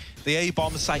to. The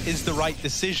A-bomb site is the right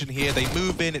decision here. They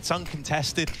move in, it's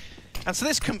uncontested. And so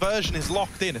this conversion is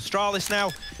locked in. Astralis now,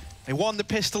 they won the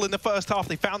pistol in the first half.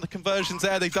 They found the conversions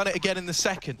there. They've done it again in the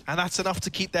second. And that's enough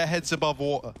to keep their heads above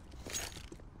water.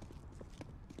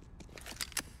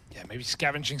 Maybe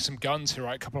scavenging some guns here,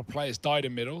 right? A couple of players died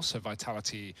in middle, so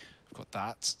Vitality have got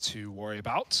that to worry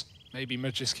about. Maybe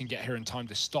Magis can get here in time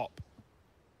to stop.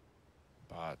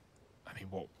 But, I mean,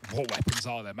 what weapons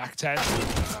are there? Mac 10,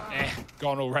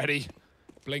 gone already.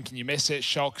 Blink and you miss it.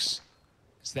 Shox,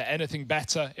 is there anything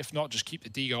better? If not, just keep the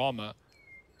Deeg armor.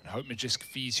 And hope Magisk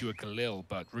feeds you a Galil.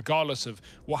 But regardless of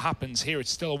what happens here,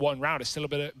 it's still a 1 round. It's still a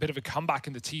bit of a comeback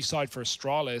in the T side for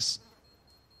Astralis.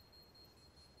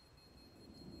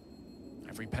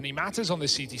 Every penny matters on the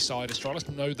CT side. Astralis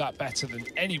know that better than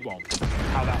anyone,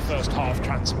 how that first half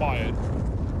transpired.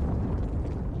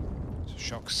 So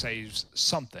Shox saves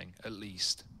something, at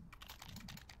least.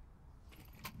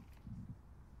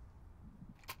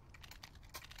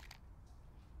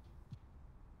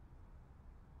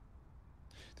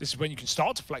 This is when you can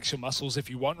start to flex your muscles if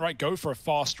you want, right? Go for a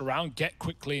fast round, get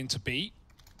quickly into B.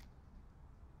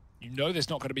 You know there's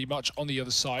not going to be much on the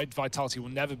other side. Vitality will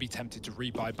never be tempted to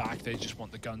rebuy back. They just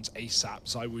want the guns ASAP.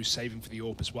 ZywOo saving for the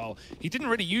AWP as well. He didn't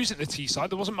really use it in the T side.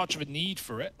 There wasn't much of a need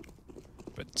for it.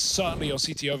 But certainly your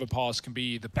CT Overpass can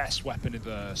be the best weapon in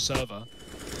the server.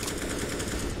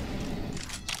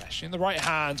 Especially in the right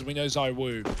hands. And we know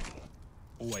ZywOo,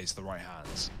 always the right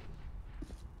hands.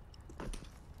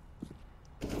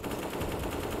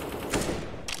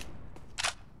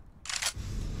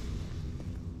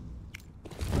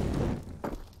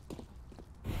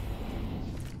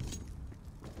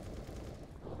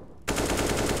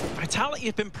 Vitality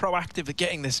have been proactive at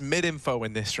getting this mid-info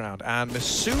in this round, and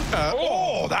Masuta,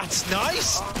 oh, that's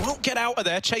nice! Won't get out of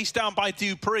there, chased down by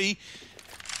dupreeh.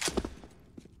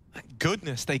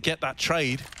 goodness they get that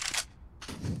trade.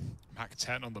 Mac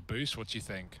 10 on the boost, what do you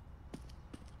think?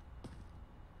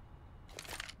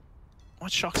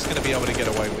 What Shock's going to be able to get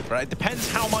away with, right? It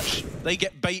depends how much they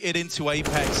get baited into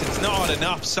Apex. It's not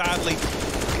enough, sadly.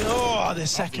 Oh, the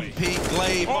second peak,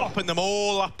 Glaive mopping them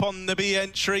all up on the B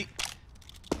entry.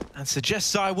 And so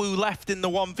just ZywOo left in the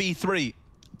 1v3.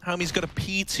 Homie's got a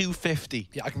P250.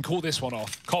 Yeah, I can call this one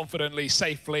off confidently,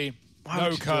 safely.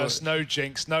 No curse, no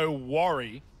jinx, no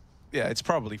worry. Yeah, it's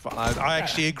probably fine. I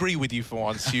actually agree with you for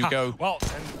once, Hugo. Well,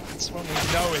 and that's when we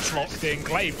know it's locked in.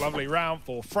 Glaive, lovely round,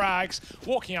 4 frags,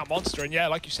 walking out Monster, and yeah,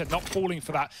 like you said, not falling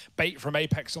for that bait from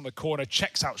Apex on the corner,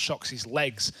 checks out Shoxy's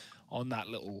legs on that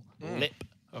little lip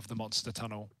of the Monster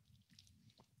tunnel.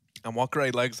 And what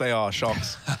great legs they are,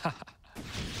 Shox.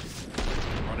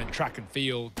 Running track and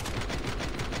field.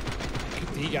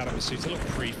 Good dig out of his suit. It looked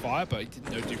pre-fire, but he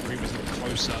didn't know dupreeh was a little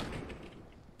closer.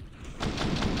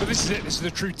 But this is it. This is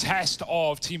the true test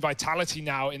of team vitality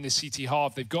now in this CT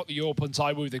half. They've got the AWP on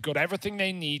ZywOo. They've got everything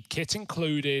they need, kit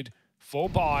included. 4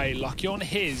 buy, lucky on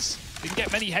his. Didn't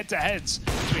get many head-to-heads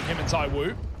between him and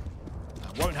ZywOo.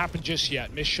 That won't happen just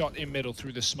yet. Missed shot in middle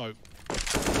through the smoke.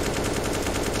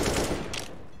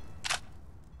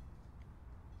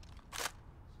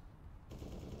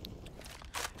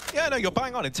 Yeah, no, you're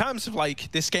bang on. In terms of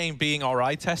like this game being our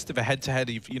eye test of a head-to-head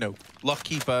of, you know,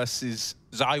 Lucky versus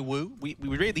ZywOo, we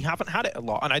really haven't had it a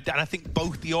lot. And I think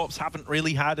both the AWPs haven't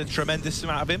really had a tremendous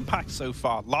amount of impact so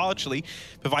far. Largely,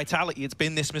 for Vitality, it's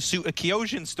been this Masuta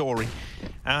Kyojin story.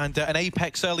 And an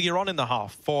Apex earlier on in the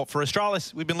half. For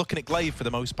Astralis, we've been looking at Glaive for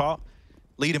the most part.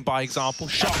 Leading by example.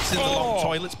 Shots in the long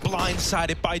toilets,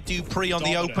 blindsided by dupreeh on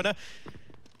the opener.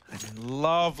 And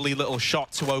lovely little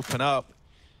shot to open up.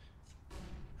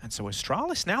 And so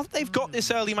Astralis, now that they've got this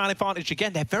early man advantage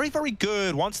again, they're very, very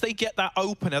good once they get that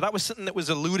opener. That was something that was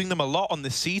eluding them a lot on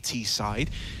the CT side.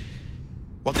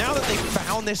 Well, now that they've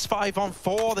found this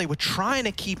 5-on-4, they were trying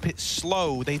to keep it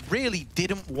slow. They really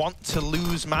didn't want to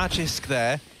lose Magisk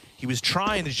there. He was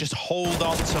trying to just hold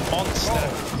on to Monster.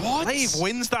 What? Glaive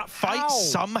wins that fight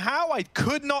somehow. I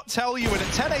could not tell you. And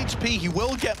at 10 HP, he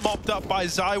will get mopped up by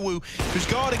ZywOo, who's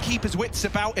got to keep his wits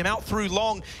about him out through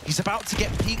long. He's about to get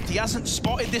peeked. He hasn't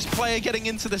spotted this player getting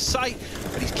into the site,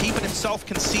 but he's keeping himself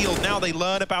concealed. Now they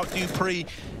learn about dupreeh.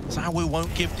 ZywOo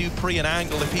won't give dupreeh an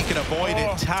angle if he can avoid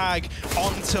it. Tag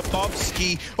onto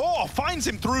Bobski. Oh, finds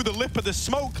him through the lip of the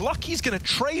smoke. Lucky's going to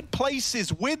trade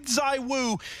places with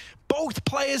ZywOo. Both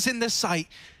players in the site.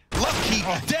 Lucky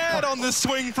dead on the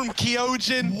swing from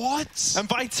Kyojin. What? And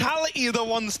Vitality are the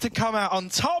ones to come out on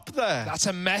top there. That's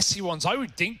a messy one. So I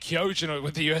would think Kyojin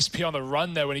with the USP on the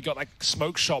run there when he got that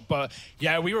smoke shot. But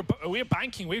yeah, we were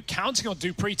banking. We were counting on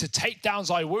dupreeh to take down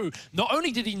ZywOo. Not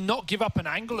only did he not give up an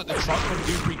angle at the truck when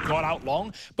dupreeh got out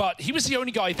long, but he was the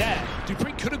only guy there.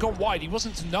 dupreeh could have gone wide. He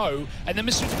wasn't to know. And then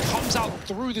Masuta comes out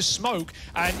through the smoke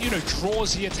and, you know,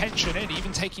 draws the attention in,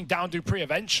 even taking down dupreeh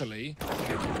eventually.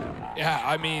 Yeah,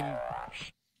 I mean,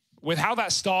 with how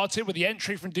that started, with the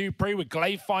entry from dupreeh, with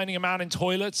Glaive finding a man in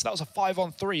toilets, that was a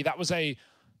 5-on-3. That was a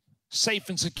safe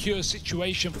and secure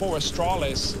situation for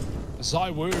Astralis.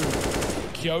 ZywOo,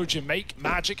 Kyojin make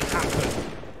magic happen.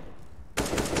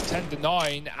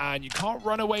 10-9, and you can't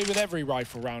run away with every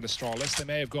rifle round Astralis. They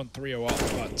may have gone 3-0 up,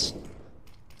 but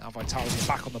now Vitality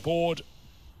back on the board.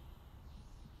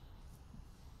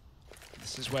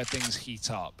 This is where things heat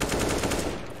up.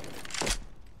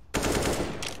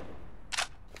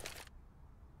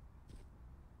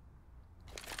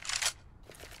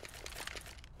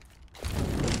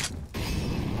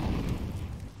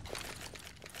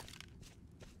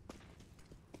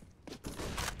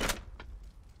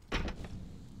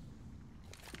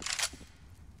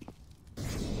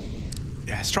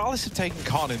 Yeah, Astralis have taken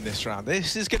Con in this round.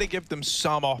 This is going to give them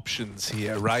some options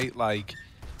here, right? Like,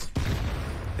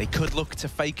 they could look to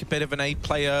fake a bit of an A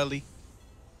play early,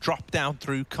 drop down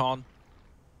through Con.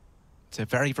 It's a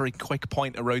very, very quick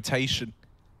point of rotation.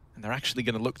 And they're actually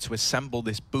going to look to assemble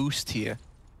this boost here.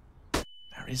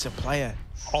 There is a player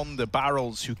on the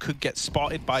barrels who could get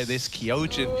spotted by this.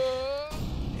 Kyojin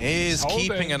is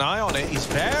keeping an eye on it. He's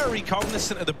very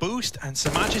cognizant of the boost, and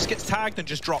Magisk gets tagged and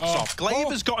just drops off. Glaive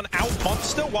has got an out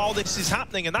Monster while this is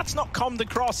happening, and that's not commed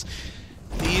across.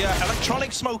 The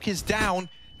electronic smoke is down,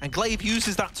 and Glaive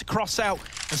uses that to cross out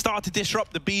and start to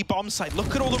disrupt the B bomb site.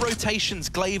 Look at all the rotations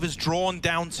Glaive has drawn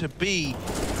down to B.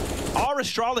 Are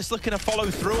Astralis looking to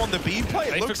follow through on the B play?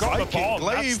 It looks like the bomb. it.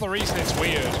 Glaive. That's the reason it's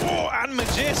weird. Oh, and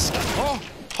Magisk.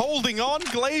 Holding on,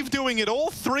 Glaive doing it all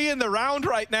 3 in the round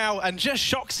right now, and just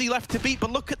Shoxy left to beat,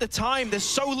 but look at the time, there's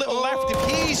so little left.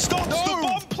 If he stops the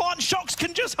bomb plant, Shox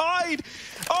can just hide.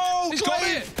 Oh, He's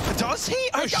Glaive Does he?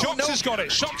 Oh, Shox has got it.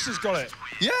 Shox has got it.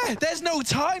 Yeah, there's no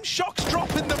time. Shox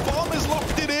dropping the bomb has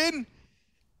locked it in.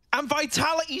 And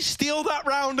Vitality steal that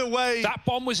round away. That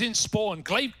bomb was in spawn.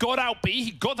 Glaive got out B.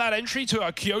 He got that entry to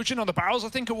Kyojin on the barrels, I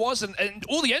think it was. And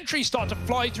all the entries start to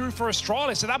fly through for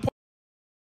Astralis. At that point,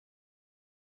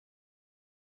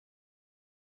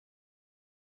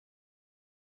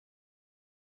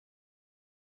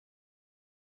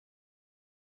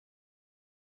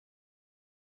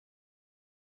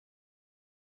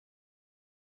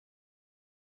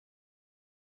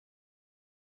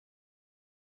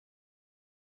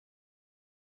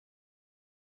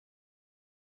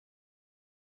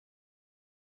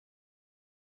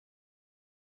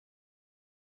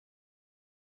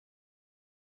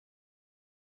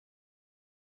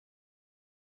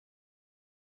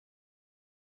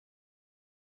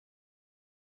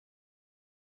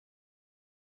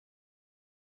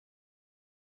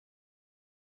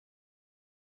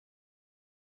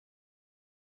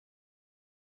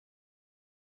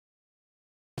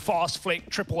 fast flick,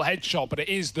 triple headshot, but it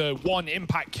is the one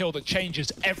impact kill that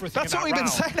changes everything. That's what we've been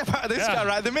saying about this guy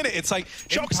right at the minute. It's like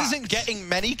Shox isn't getting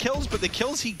many kills, but the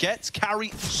kills he gets carry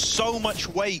so much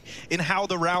weight in how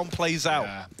the round plays out.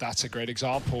 Yeah, that's a great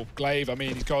example. Glaive, I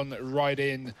mean, he's gone right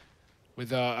in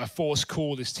with a force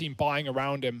call, this team buying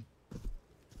around him.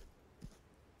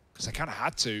 Because they kind of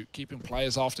had to, keeping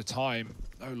players after time.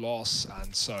 No loss,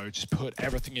 and so just put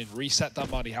everything in, reset that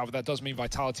money. However, that does mean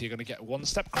Vitality are going to get one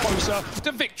step closer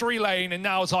to victory lane, and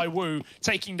now ZywOo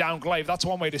taking down Glaive. That's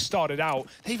one way to start it out.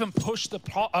 They even pushed the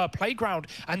playground,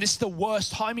 and this is the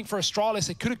worst timing for Astralis.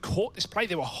 They could have caught this play.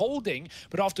 They were holding,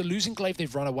 but after losing Glaive,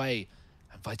 they've run away.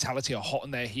 And Vitality are hot on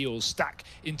their heels. Stack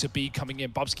into B coming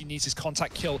in. Bubsky needs his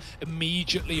contact kill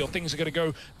immediately, or things are going to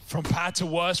go from bad to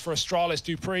worse for Astralis.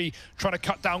 dupreeh trying to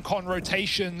cut down con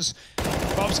rotations.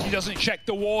 Bubsky doesn't check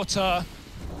the water.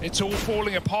 It's all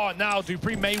falling apart now.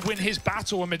 dupreeh may win his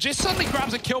battle, and Magisk suddenly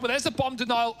grabs a kill, but there's the bomb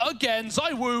denial again.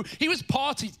 ZywOo, he was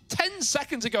partied 10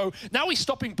 seconds ago. Now he's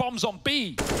stopping bombs on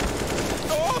B.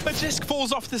 Oh, Magisk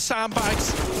falls off the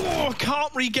sandbags. Oh,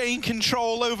 can't regain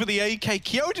control over the AK.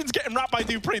 Kyojin's getting wrapped by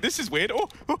dupreeh. This is weird.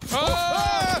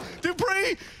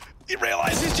 dupreeh! He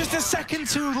realizes just a second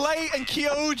too late, and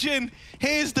Kyojin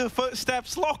hears the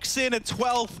footsteps, locks in a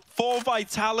 12th for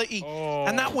Vitality.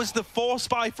 And that was the force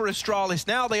buy for Astralis.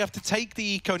 Now they have to take the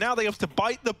eco. Now they have to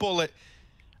bite the bullet.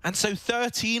 And so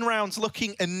 13 rounds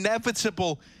looking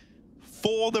inevitable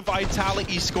for the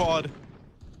Vitality squad.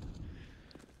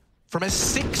 From a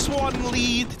 6-1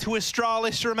 lead to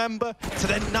Astralis, remember, to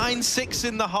then 9-6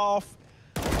 in the half.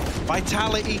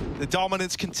 Vitality, the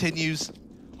dominance continues.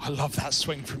 I love that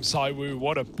swing from ZywOo.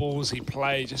 What a ballsy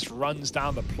play. Just runs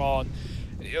down the plant.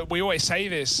 We always say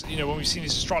this, you know, when we've seen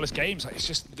these Astralis games, like, it's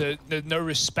just the no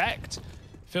respect.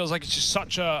 Feels like it's just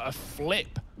such a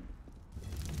flip.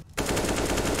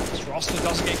 This roster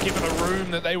doesn't get given a room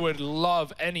that they would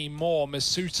love anymore.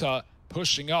 Masuta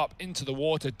pushing up into the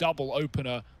water, double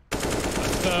opener. A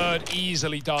third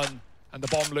easily done, and the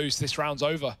bomb loose. This round's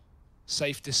over.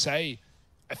 Safe to say.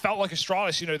 It felt like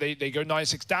Astralis, you know, they go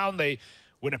 9-6 down, they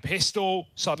win a pistol,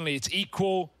 suddenly it's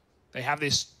equal. They have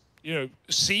this, you know,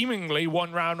 seemingly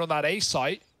one round on that A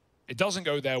site. It doesn't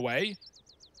go their way.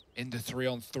 Into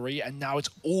 3-on-3, and now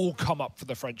it's all come up for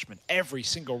the Frenchman every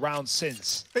single round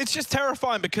since. It's just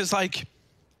terrifying because, like,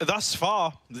 thus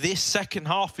far, this second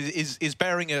half is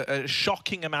bearing a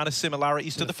shocking amount of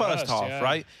similarities to the first half,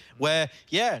 right? Where,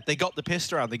 yeah, they got the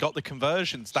pistol round, they got the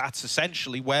conversions. That's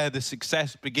essentially where the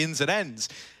success begins and ends.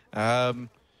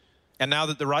 And now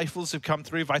that the rifles have come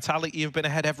through, Vitality have been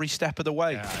ahead every step of the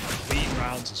way. Yeah, clean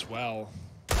rounds as well.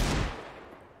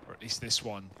 Or at least this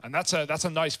one. And that's a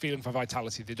nice feeling for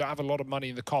Vitality. They don't have a lot of money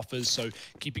in the coffers, so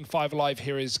keeping 5 alive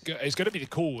here is going to be the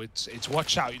call. It's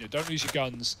watch out, you know, don't lose your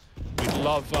guns. We'd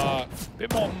love a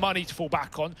bit more money to fall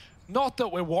back on. Not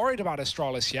that we're worried about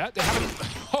Astralis yet. They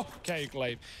haven't, okay,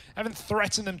 Glaive, haven't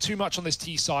threatened them too much on this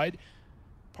T side.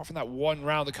 Apart from that one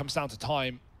round that comes down to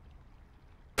time.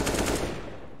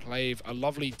 Glaive, a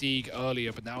lovely dig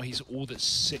earlier, but now he's all that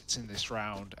sits in this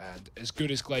round. And as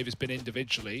good as Glaive has been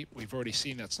individually, we've already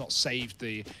seen that's not saved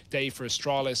the day for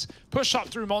Astralis. Push up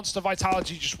through Monster.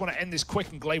 Vitality just want to end this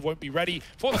quick, and Glaive won't be ready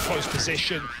for the close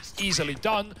position. Easily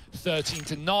done,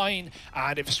 13-9.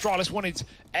 And if Astralis wanted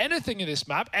anything in this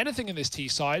map, anything in this T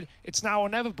side, it's now or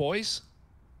never, boys.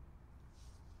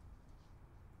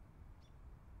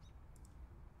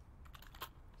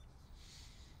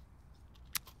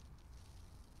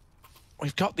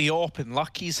 We've got the AWP in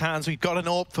Lucky's hands. We've got an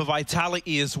AWP for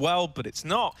Vitality as well, but it's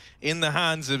not in the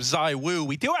hands of ZywOo.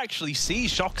 We do actually see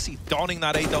Shoxy donning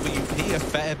that AWP a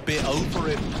fair bit over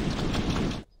him.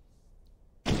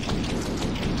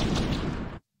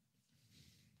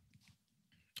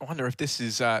 I wonder if this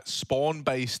is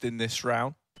spawn-based in this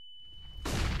round.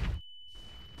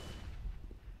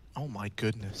 Oh my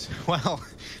goodness. Well,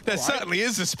 there certainly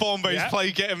is a spawn-based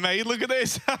play getting made. Look at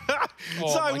this.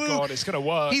 Oh my god, it's going to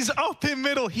work. He's up in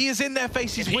middle. He is in their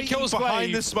face. He's waiting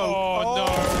behind the smoke. Oh,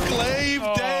 no. Glaive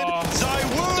dead.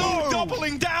 ZywOo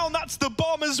doubling down. That's the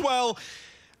bomb as well.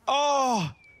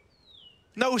 Oh.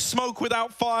 No smoke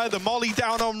without fire. The molly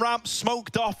down on ramp,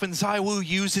 smoked off, and ZywOo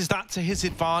uses that to his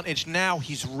advantage. Now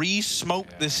he's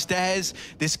re-smoked the stairs.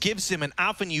 This gives him an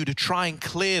avenue to try and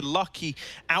clear Lucky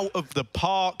out of the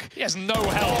park. He has no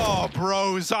help. Oh,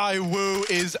 bro, ZywOo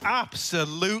is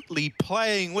absolutely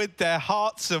playing with their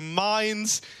hearts and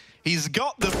minds. He's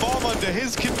got the bomb under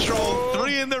his control,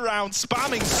 3 in the round,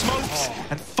 spamming smokes,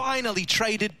 and finally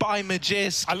traded by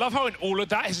Magisk. I love how in all of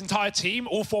that, his entire team,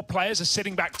 all 4 players are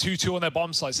sitting back 2-2 on their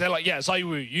bomb sites. They're like, yeah,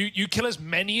 ZywOo, you kill as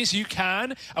many as you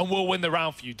can, and we'll win the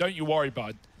round for you. Don't you worry,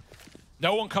 bud.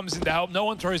 No one comes in to help. No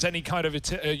one throws any kind of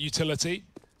utility.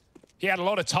 He had a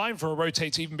lot of time for a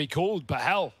rotate to even be called, but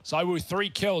hell, ZywOo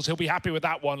 3 kills. He'll be happy with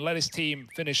that one. Let his team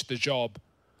finish the job.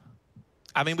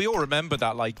 I mean, we all remember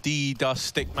that, like,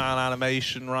 Dust Stickman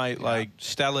animation, right? Yeah. Like,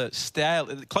 Stellar,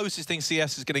 the closest thing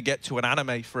CS is going to get to an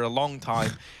anime for a long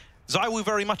time. ZywOo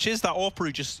very much is that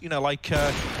Orpru, just, you know, like,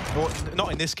 or,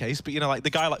 not in this case, but, you know, like, the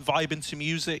guy, like, vibing to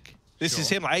music. This is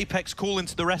him, like, Apex calling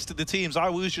to the rest of the teams.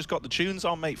 ZywOo's just got the tunes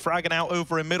on, mate, fragging out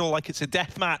over in middle like it's a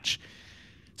death match.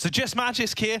 So just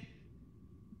Magisk here.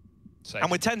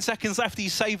 And with 10 seconds left,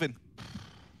 he's saving.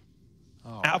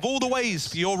 Oh, out of all the ways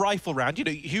for your rifle round, you know,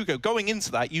 Hugo, going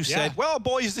into that, you said, well,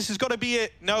 boys, this has got to be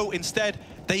it. No, instead,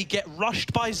 they get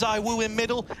rushed by ZywOo in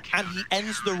middle, and he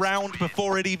ends the round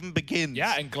before it even begins.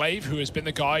 Yeah, and Glaive, who has been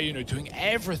the guy, you know, doing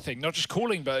everything, not just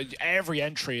calling, but every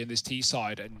entry in this T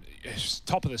side, and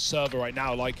top of the server right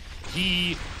now. Like,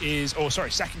 he is, or sorry,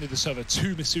 second in the server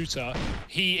to Masuta.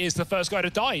 He is the first guy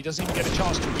to die. He doesn't even get a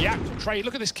chance to react or trade.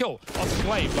 Look at this kill on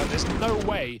Glaive. Like, there's no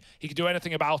way he can do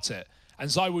anything about it. And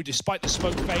ZywOo, despite the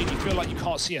smoke fade, you feel like you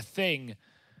can't see a thing.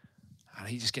 And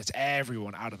he just gets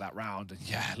everyone out of that round. And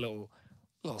yeah, little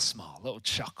smile, little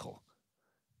chuckle.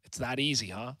 It's that easy,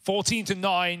 huh?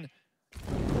 14-9.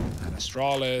 And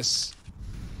Astralis,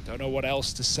 don't know what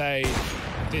else to say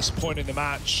at this point in the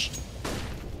match.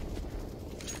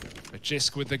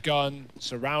 Magisk with the gun,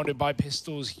 surrounded by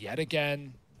pistols yet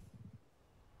again.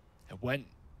 It went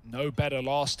no better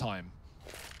last time.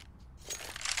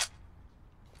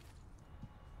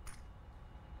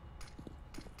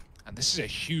 And this is a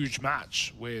huge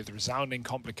match with resounding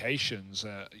complications.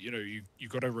 You know,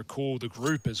 you've got to recall the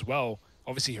group as well.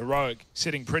 Obviously, Heroic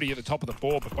sitting pretty at the top of the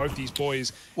board, but both these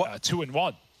boys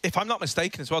 2-1. If I'm not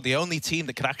mistaken as well, the only team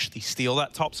that could actually steal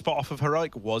that top spot off of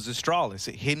Heroic was Astralis.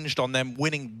 It hinged on them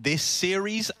winning this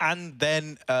series and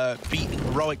then beating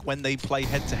Heroic when they play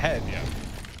head-to-head.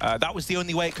 Yeah. That was the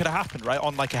only way it could have happened, right?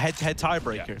 On like a head-to-head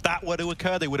tiebreaker. Yeah. If that were to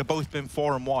occur, they would have both been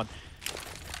 4-1.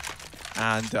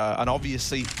 And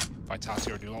obviously, Vitality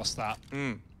already lost that.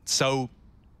 So,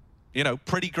 you know,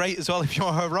 pretty great as well if you're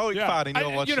a Heroic fan and you're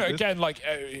watching. You know, again, like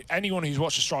anyone who's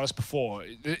watched Astralis before,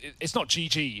 it's not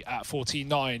GG at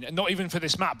 14-9, and not even for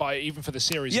this map, but even for the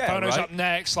series. Yeah, Inferno's up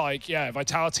next. Like, yeah,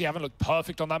 Vitality haven't looked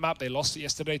perfect on that map. They lost it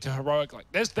yesterday to Heroic. Like,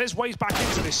 there's ways back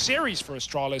into this series for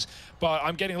Astralis, but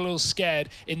I'm getting a little scared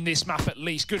in this map at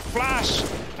least. Good flash,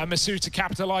 and Masuta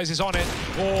capitalizes on it.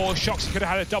 Or Shoxy could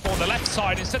have had a double on the left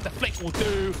side. Instead, the flick will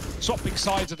do, swapping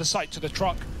sides of the site to the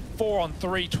truck.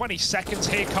 4-on-3, 20 seconds,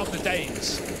 here come the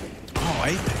days. Oh,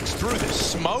 Apex through the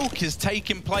smoke is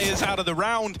taking players out of the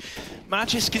round.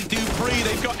 Magisk can do free,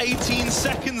 they've got 18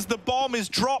 seconds. The bomb is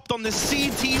dropped on the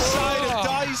CT side of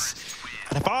DICE.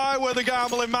 And if I were the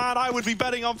gambling man, I would be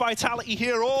betting on Vitality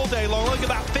here all day long. Look at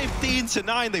that,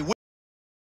 15-9, they win.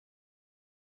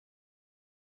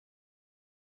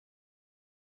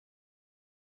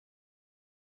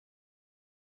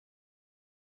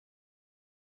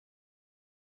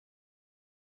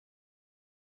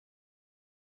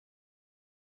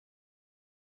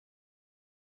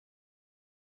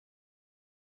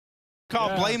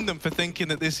 Can't blame them for thinking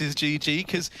that this is GG,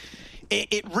 because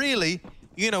it really,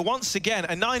 you know, once again,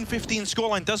 a 9-15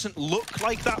 scoreline doesn't look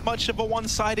like that much of a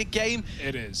one-sided game.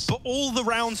 It is. But all the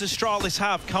rounds Astralis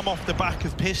have come off the back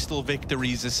of pistol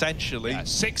victories, essentially. Yeah,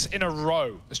 6 in a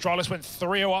row. Astralis went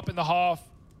 3-0 up in the half.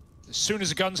 As soon as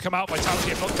the guns come out, Vitality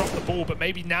have not dropped the ball, but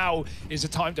maybe now is the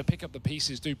time to pick up the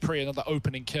pieces. Dupree, another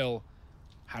opening kill.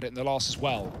 Had it in the last as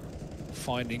well.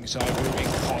 Finding ZywOo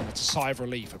in con. It's a sigh of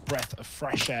relief, a breath of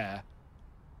fresh air.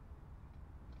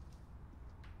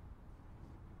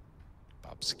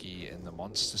 Ski in the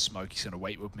monster smoke. He's going to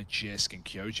wait with Magisk and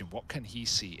Kyojin. What can he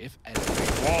see, if anything?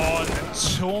 1,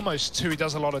 it's almost 2. He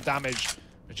does a lot of damage.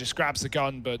 Magisk grabs the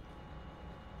gun, but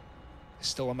there's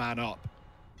still a man up,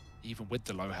 even with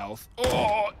the low health.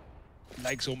 Oh!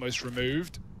 Legs almost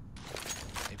removed.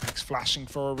 Apex flashing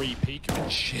for a repeat.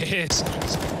 Magisk,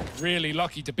 he's really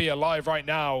lucky to be alive right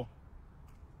now.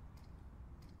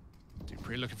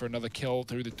 Dupree looking for another kill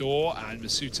through the door, and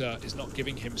Masuta is not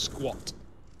giving him squat.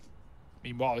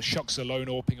 Meanwhile, the Shock's alone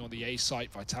AWPing on the A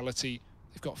site. Vitality,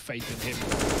 they've got faith in him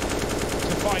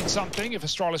to find something if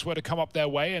Astralis were to come up their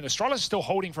way. And Astralis is still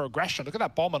holding for aggression. Look at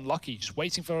that bomb, Unlucky, just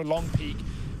waiting for a long peek.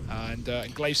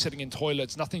 And Glaive sitting in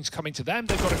toilets. Nothing's coming to them.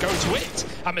 They've got to go to it.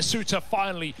 And Masuta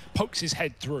finally pokes his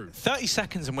head through. 30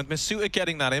 seconds, and with Masuta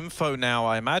getting that info now,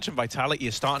 I imagine Vitality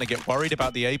is starting to get worried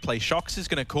about the A play. Shox is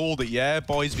going to call that, yeah,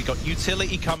 boys, we got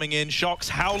utility coming in. Shox,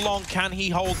 how long can he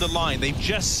hold the line? They've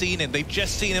just seen him. They've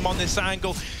just seen him on this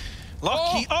angle.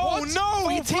 Lucky. Oh no!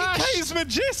 He TKs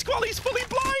Magisk while he's fully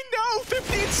blind. No!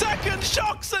 15 seconds.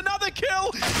 Shox, another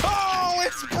kill. Oh,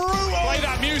 it's brutal. Play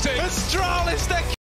that music. Astralis, they're